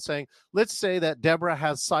 cups and saying, let's say that Deborah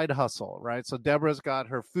has side hustle, right? So Deborah's got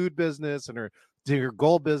her food business and her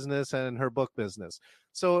gold business and her book business.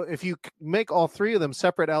 So if you make all 3 of them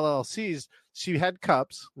separate LLCs, she had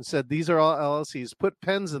cups and said, these are all LLCs, put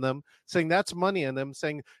pens in them, saying that's money in them,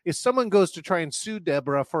 saying if someone goes to try and sue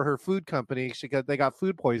Deborah for her food company, they got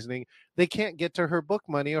food poisoning, they can't get to her book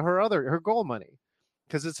money or her gold money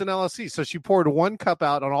because it's an LLC. So she poured 1 cup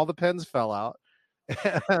out and all the pens fell out.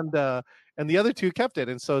 And the other 2 kept it.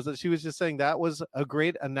 And so she was just saying that was a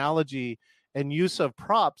great analogy and use of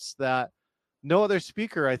props that no other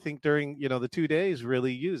speaker, I think, during the 2 days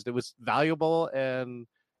really used. It was valuable, and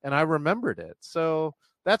I remembered it. So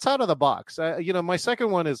that's out of the box. My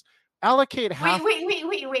second one is allocate half. Wait.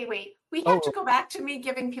 We have to go back to me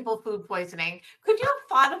giving people food poisoning. Could you have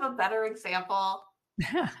thought of a better example?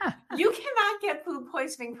 You cannot get food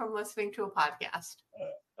poisoning from listening to a podcast.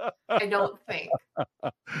 I don't think.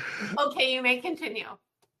 Okay, you may continue.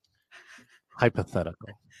 Hypothetical.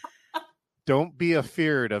 Don't be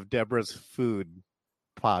afeared of Deborah's food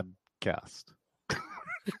podcast.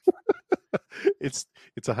 It's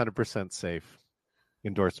 100% safe.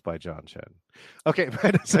 Endorsed by John Chen. Okay,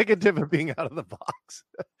 my second tip of being out of the box.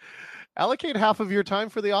 Allocate half of your time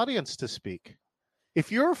for the audience to speak.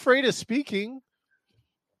 If you're afraid of speaking,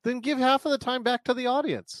 then give half of the time back to the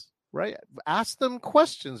audience, right? Ask them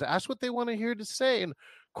questions. Ask what they want to hear to say. And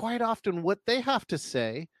quite often what they have to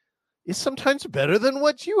say is sometimes better than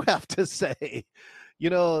what you have to say.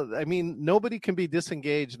 Nobody can be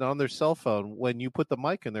disengaged on their cell phone when you put the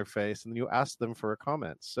mic in their face and you ask them for a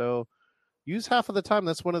comment. So use half of the time.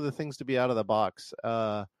 That's one of the things to be out of the box.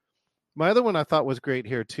 My other one I thought was great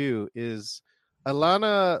here too is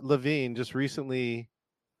Alana Levine just recently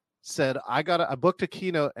said, I booked a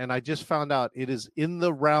keynote and I just found out it is in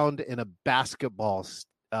the round in a basketball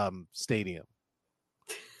stadium.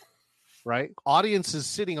 Right? Audience is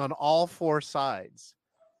sitting on all 4 sides.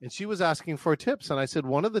 And she was asking for tips. And I said,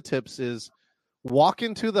 one of the tips is walk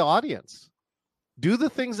into the audience. Do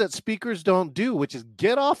the things that speakers don't do, which is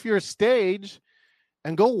get off your stage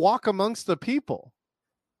and go walk amongst the people.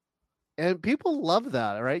 And people love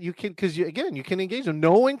that, right? You can, because you can engage them.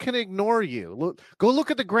 No one can ignore you. Go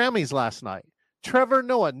look at the Grammys last night. Trevor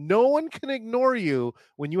Noah, no one can ignore you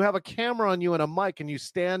when you have a camera on you and a mic and you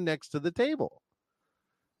stand next to the table.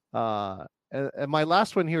 And my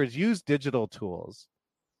last one here is use digital tools,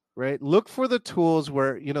 right? Look for the tools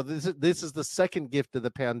where, this is the second gift of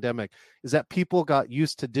the pandemic, is that people got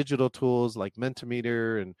used to digital tools like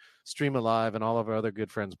Mentimeter and Stream Alive and all of our other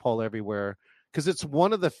good friends, Poll Everywhere, because it's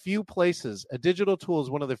one of the few places, a digital tool is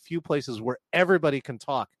one of the few places where everybody can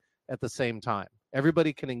talk at the same time.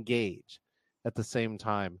 Everybody can engage at the same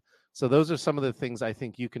time. So those are some of the things I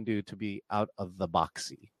think you can do to be out of the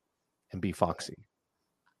boxy and be foxy.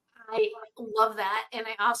 I love that. And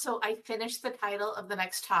I finished the title of the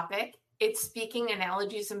next topic. It's speaking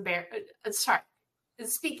analogies and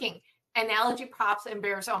speaking analogy props and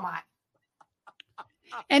bears oh my.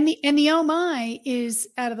 And the oh my is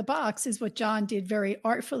out of the box is what John did very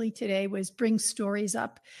artfully today, was bring stories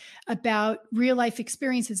up about real life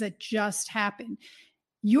experiences that just happened.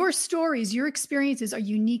 Your stories, your experiences are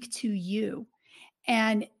unique to you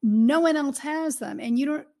and no one else has them. And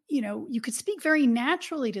you could speak very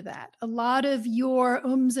naturally to that. A lot of your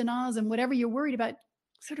ums and ahs and whatever you're worried about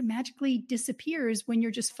sort of magically disappears when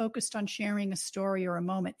you're just focused on sharing a story or a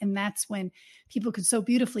moment. And that's when people can so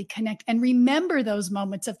beautifully connect and remember those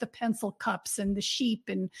moments of the pencil cups and the sheep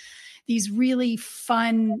and these really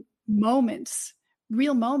fun moments,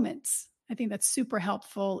 real moments. I think that's super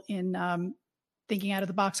helpful in thinking out of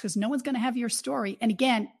the box, because no one's going to have your story. And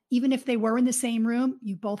again, even if they were in the same room,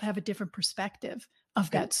 you both have a different perspective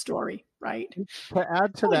of that story, right? To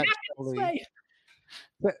add to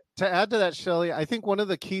that, Shelley, I think one of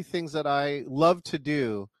the key things that I love to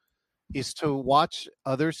do is to watch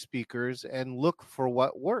other speakers and look for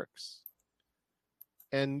what works.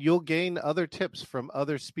 And you'll gain other tips from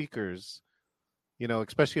other speakers,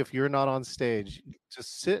 especially if you're not on stage.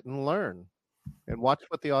 Just sit and learn and watch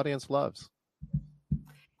what the audience loves.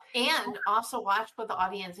 And also watch what the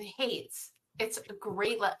audience hates. It's a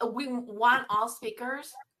great, we want all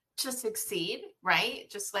speakers to succeed, right?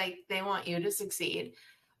 Just like they want you to succeed.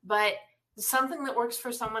 But something that works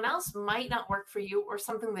for someone else might not work for you, or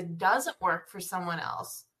something that doesn't work for someone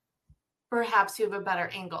else. Perhaps you have a better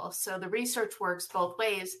angle. So the research works both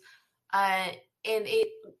ways. And it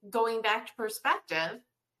going back to perspective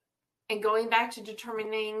and going back to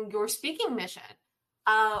determining your speaking mission.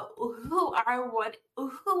 Who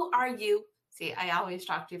are you? See, I always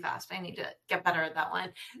talk too fast. I need to get better at that one.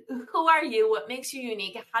 Who are you? What makes you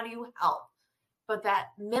unique? How do you help? But that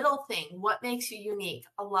middle thing, what makes you unique?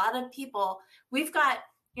 A lot of people, we've got,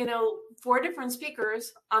 4 different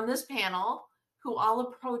speakers on this panel who all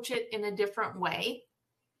approach it in a different way.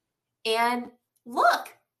 And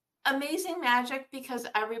look, amazing magic, because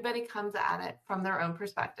everybody comes at it from their own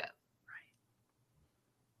perspective.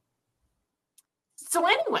 So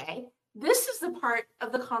anyway, this is the part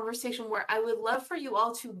of the conversation where I would love for you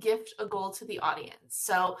all to gift a goal to the audience.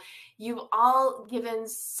 So you've all given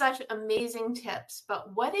such amazing tips,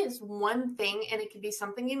 but what is one thing, and it could be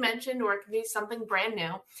something you mentioned, or it could be something brand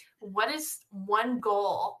new. What is one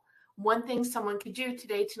goal, one thing someone could do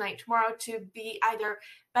today, tonight, tomorrow to be either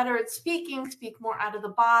better at speaking, speak more out of the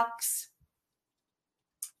box?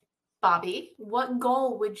 Bobbie, what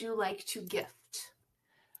goal would you like to gift?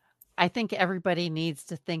 I think everybody needs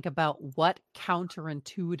to think about what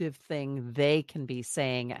counterintuitive thing they can be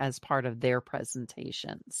saying as part of their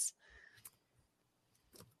presentations.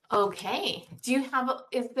 Okay.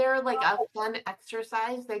 Is there like a fun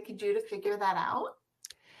exercise they could do to figure that out?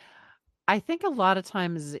 I think a lot of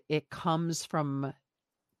times it comes from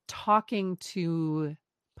talking to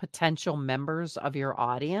potential members of your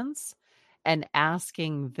audience and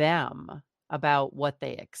asking them about what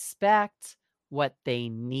they expect, what they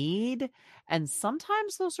need. And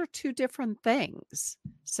sometimes those are 2 different things.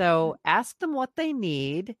 So ask them what they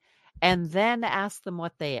need and then ask them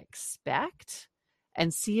what they expect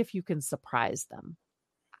and see if you can surprise them.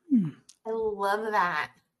 I love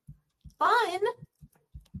that. Fun.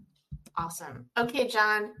 Awesome. Okay,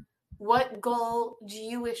 John, what goal do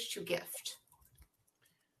you wish to gift?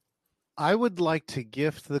 I would like to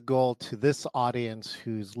gift the goal to this audience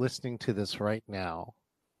who's listening to this right now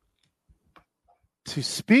to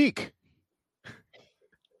speak.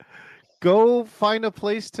 Go find a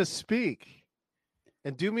place to speak.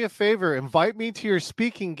 And do me a favor, invite me to your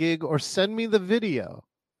speaking gig or send me the video.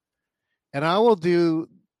 And I will do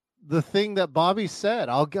the thing that Bobbie said.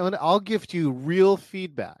 I'll gift you real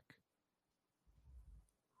feedback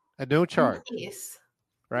at no charge. Nice.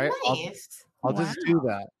 Right? Nice. I'll just do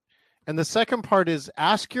that. And the second part is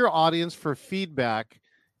ask your audience for feedback.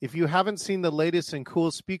 If you haven't seen the latest and cool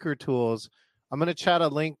speaker tools, I'm going to chat a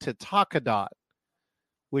link to Talkadot,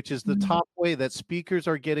 which is the top way that speakers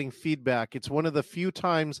are getting feedback. It's one of the few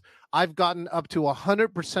times I've gotten up to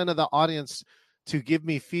 100% of the audience to give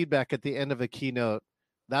me feedback at the end of a keynote.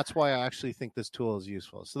 That's why I actually think this tool is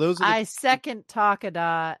useful. So those are I second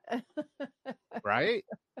Talkadot. Right?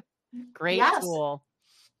 Great tool.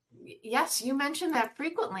 Yes, you mentioned that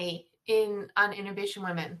frequently on Innovation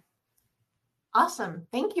Women. Awesome.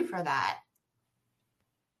 Thank you for that.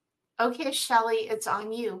 Okay, Shelley, it's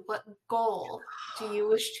on you. What goal do you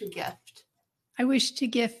wish to gift? I wish to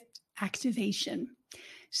gift activation.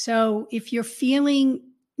 So if you're feeling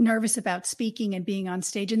nervous about speaking and being on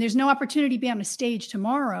stage, and there's no opportunity to be on a stage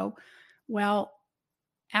tomorrow, well,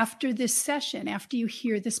 after this session, after you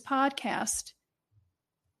hear this podcast,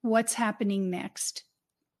 what's happening next?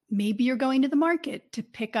 Maybe you're going to the market to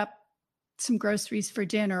pick up some groceries for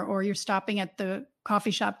dinner, or you're stopping at the coffee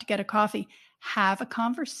shop to get a coffee. Have a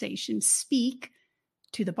conversation. Speak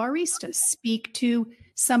to the barista. Speak to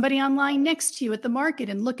somebody online next to you at the market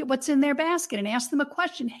and look at what's in their basket and ask them a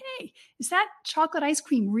question. Hey, is that chocolate ice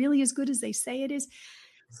cream really as good as they say it is?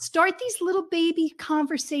 Start these little baby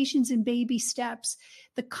conversations in baby steps.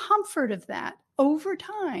 The comfort of that over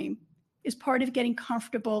time is part of getting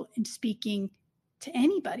comfortable in speaking to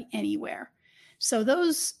anybody, anywhere. So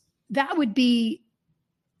that would be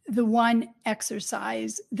the one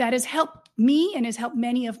exercise that has helped me and has helped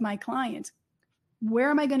many of my clients. Where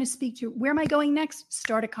am I going to speak to? Where am I going next?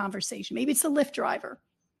 Start a conversation. Maybe it's the Lyft driver.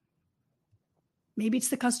 Maybe it's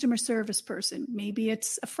the customer service person. Maybe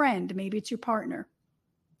it's a friend. Maybe it's your partner.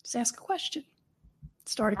 Just ask a question.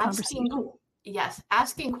 Start a conversation. Yes,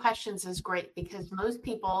 asking questions is great, because most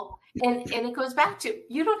people, and it goes back to,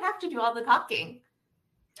 you don't have to do all the talking.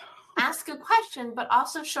 Ask a question, but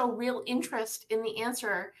also show real interest in the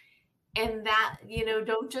answer, and that,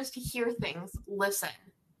 don't just hear things, listen,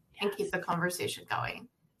 and keep the conversation going.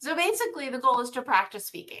 So basically the goal is to practice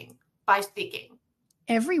speaking by speaking.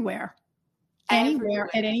 Everywhere. anywhere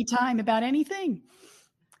at any time about anything.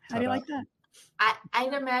 How do you like that?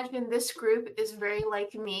 I'd imagine this group is very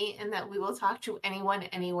like me in that we will talk to anyone,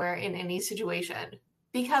 anywhere, in any situation.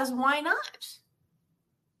 Because why not?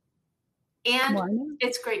 And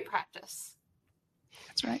it's great practice.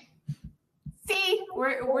 That's right. See,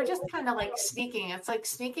 we're just kind of like sneaking. It's like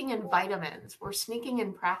sneaking in vitamins. We're sneaking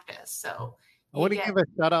in practice. So I want to give a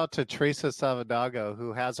shout out to Teresa Savadago,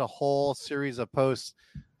 who has a whole series of posts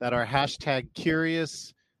that are hashtag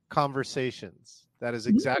curious conversations. That is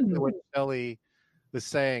exactly what Shelley was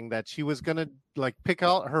saying, that she was going to like pick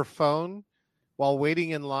out her phone while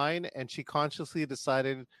waiting in line, and she consciously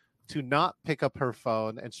decided to not pick up her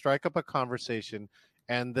phone and strike up a conversation.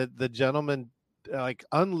 And the gentleman like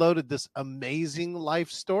unloaded this amazing life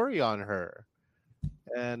story on her.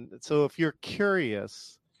 And so if you're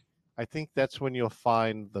curious, I think that's when you'll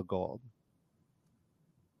find the gold.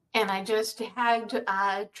 And I just tagged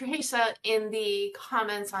Teresa in the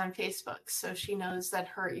comments on Facebook, so she knows that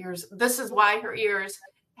her ears, this is why her ears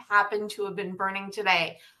happen to have been burning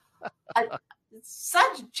today.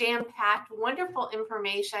 Such jam-packed, wonderful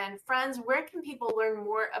information. Friends, where can people learn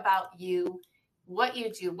more about you, what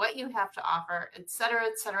you do, what you have to offer, et cetera,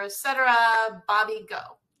 et cetera, et cetera? Bobbie,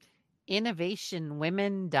 go.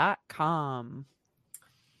 Innovationwomen.com.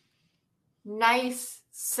 Nice,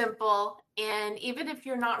 simple, and even if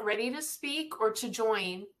you're not ready to speak or to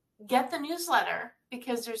join, get the newsletter,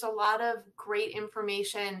 because there's a lot of great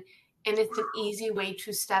information and it's an easy way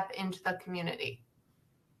to step into the community.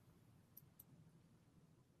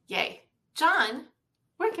 Yay. John,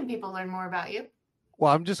 where can people learn more about you?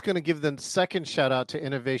 Well, I'm just going to give the second shout out to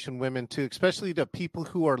Innovation Women too, especially to people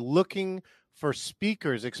who are looking for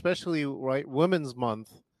speakers, especially right. Women's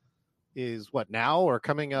Month is what, now or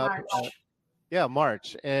coming up? March.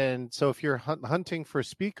 March. And so if you're hunting for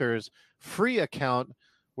speakers, free account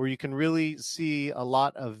where you can really see a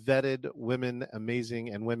lot of vetted women,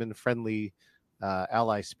 amazing and women-friendly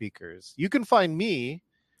ally speakers. You can find me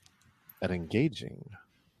at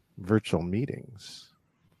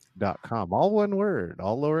engagingvirtualmeetings.com. All one word,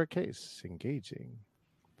 all lowercase,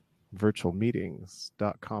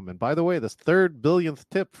 engagingvirtualmeetings.com. And by the way, this 3rd billionth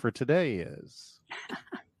tip for today is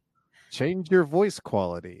change your voice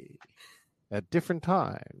quality at different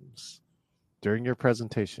times during your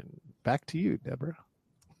presentation. Back to you, Deborah.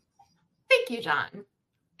 Thank you, John.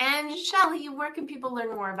 And Shelley, where can people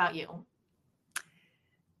learn more about you?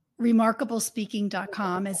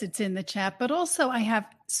 Remarkablespeaking.com, as it's in the chat, but also I have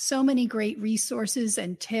so many great resources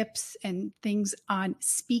and tips and things on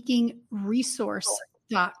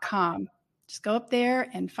speakingresource.com. Just go up there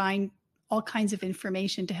and find all kinds of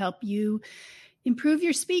information to help you improve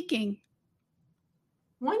your speaking.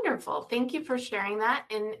 Wonderful. Thank you for sharing that.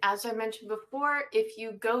 And as I mentioned before, if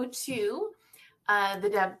you go to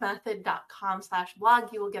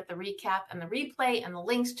thedebmethod.com/blog, you will get the recap and the replay and the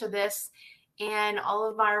links to this and all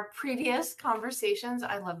of our previous conversations.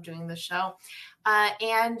 I love doing this show.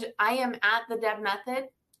 And I am at the Deb Method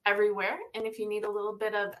everywhere. And if you need a little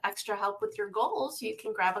bit of extra help with your goals, you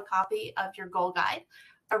can grab a copy of your goal guide,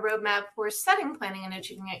 a roadmap for setting, planning, and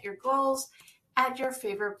achieving your goals at your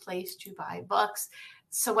favorite place to buy books.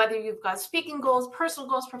 So whether you've got speaking goals, personal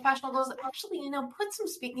goals, professional goals, actually, put some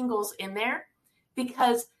speaking goals in there,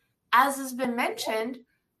 because as has been mentioned,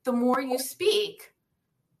 the more you speak,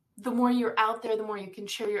 the more you're out there, the more you can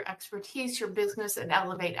share your expertise, your business, and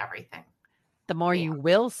elevate everything. The more you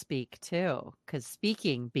will speak too, because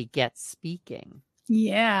speaking begets speaking.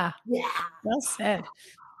 Yeah. Well said.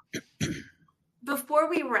 Before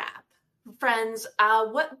we wrap, friends,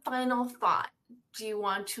 what final thought do you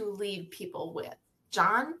want to leave people with?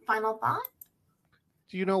 John, final thought?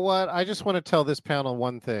 Do you know what? I just want to tell this panel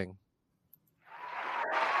one thing.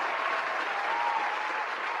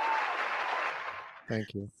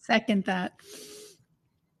 Thank you. Second that.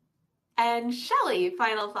 And Shelley,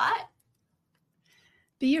 final thought?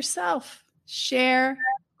 Be yourself. Share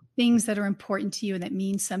things that are important to you and that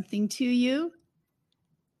mean something to you.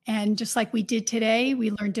 And just like we did today,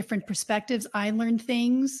 we learned different perspectives. I learned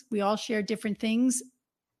things. We all share different things.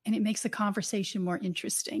 And it makes the conversation more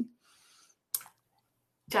interesting.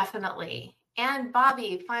 Definitely. And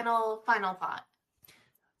Bobbie, final thought.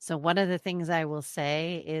 So one of the things I will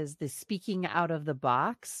say is the speaking out of the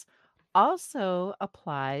box also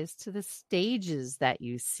applies to the stages that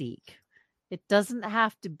you seek. It doesn't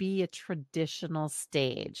have to be a traditional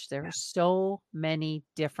stage. There are so many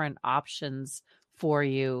different options for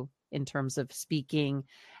you in terms of speaking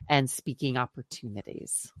and speaking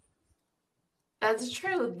opportunities. That's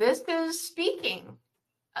true. This is speaking,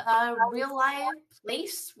 a real life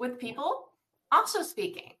place with people, also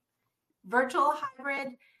speaking, virtual,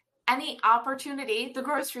 hybrid, any opportunity, the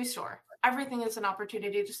grocery store, everything is an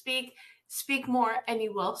opportunity to speak more, and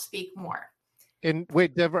you will speak more. And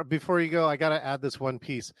wait, Deborah, before you go, I got to add this one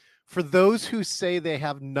piece. For those who say they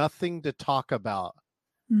have nothing to talk about,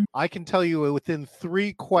 I can tell you within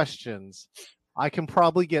 3 questions, I can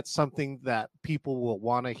probably get something that people will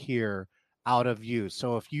want to hear out of you.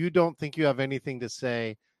 So if you don't think you have anything to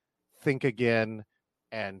say, think again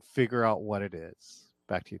and figure out what it is.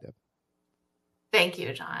 Back to you, Deb. Thank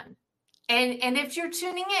you, John. And if you're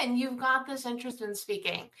tuning in, you've got this interest in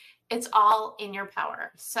speaking. It's all in your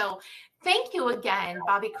power. So thank you again,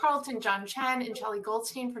 Bobbie Carlton, John Chen, and Shelley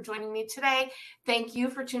Goldstein for joining me today. Thank you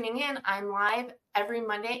for tuning in. I'm live every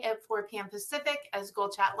Monday at 4 p.m. Pacific as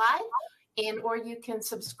Gold Chat Live, or you can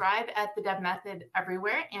subscribe at The Deb Method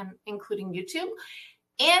everywhere, and including YouTube,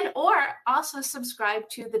 or also subscribe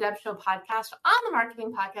to The Deb Show podcast on the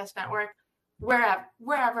Marketing Podcast Network,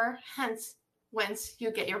 wherever, whence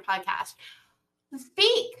you get your podcast.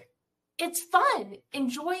 Speak. It's fun.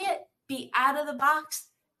 Enjoy it. Be out of the box.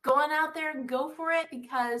 Go on out there and go for it,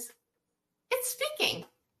 because it's speaking.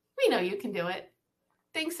 We know you can do it.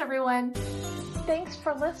 Thanks, everyone. Thanks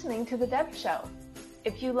for listening to The Deb Show.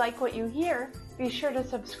 If you like what you hear, be sure to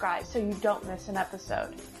subscribe so you don't miss an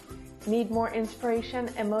episode. Need more inspiration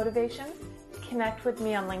and motivation? Connect with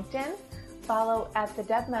me on LinkedIn, follow at The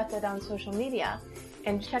Deb Method on social media,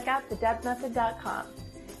 and check out thedebmethod.com.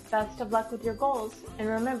 Best of luck with your goals, and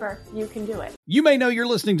remember, you can do it. You may know you're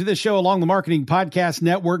listening to this show along the Marketing Podcast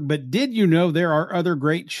Network, but did you know there are other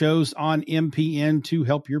great shows on MPN to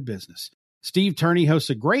help your business? Steve Turney hosts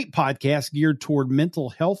a great podcast geared toward mental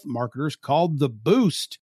health marketers called The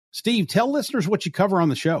Boost. Steve, tell listeners what you cover on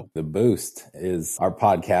the show. The Boost is our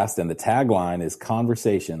podcast, and the tagline is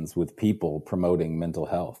conversations with people promoting mental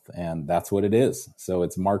health. And that's what it is. So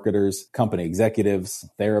it's marketers, company executives,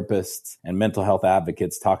 therapists, and mental health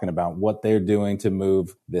advocates talking about what they're doing to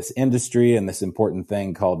move this industry and this important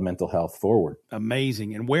thing called mental health forward.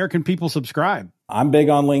 Amazing. And where can people subscribe? I'm big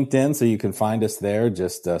on LinkedIn, so you can find us there,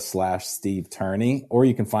 just / Steve Turney, or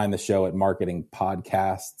you can find the show at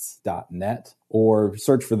marketingpodcasts.net, or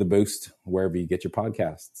search for The Boost wherever you get your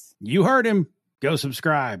podcasts. You heard him. Go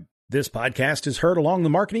subscribe. This podcast is heard along the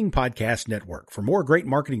Marketing Podcast Network. For more great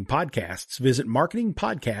marketing podcasts, visit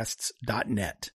marketingpodcasts.net.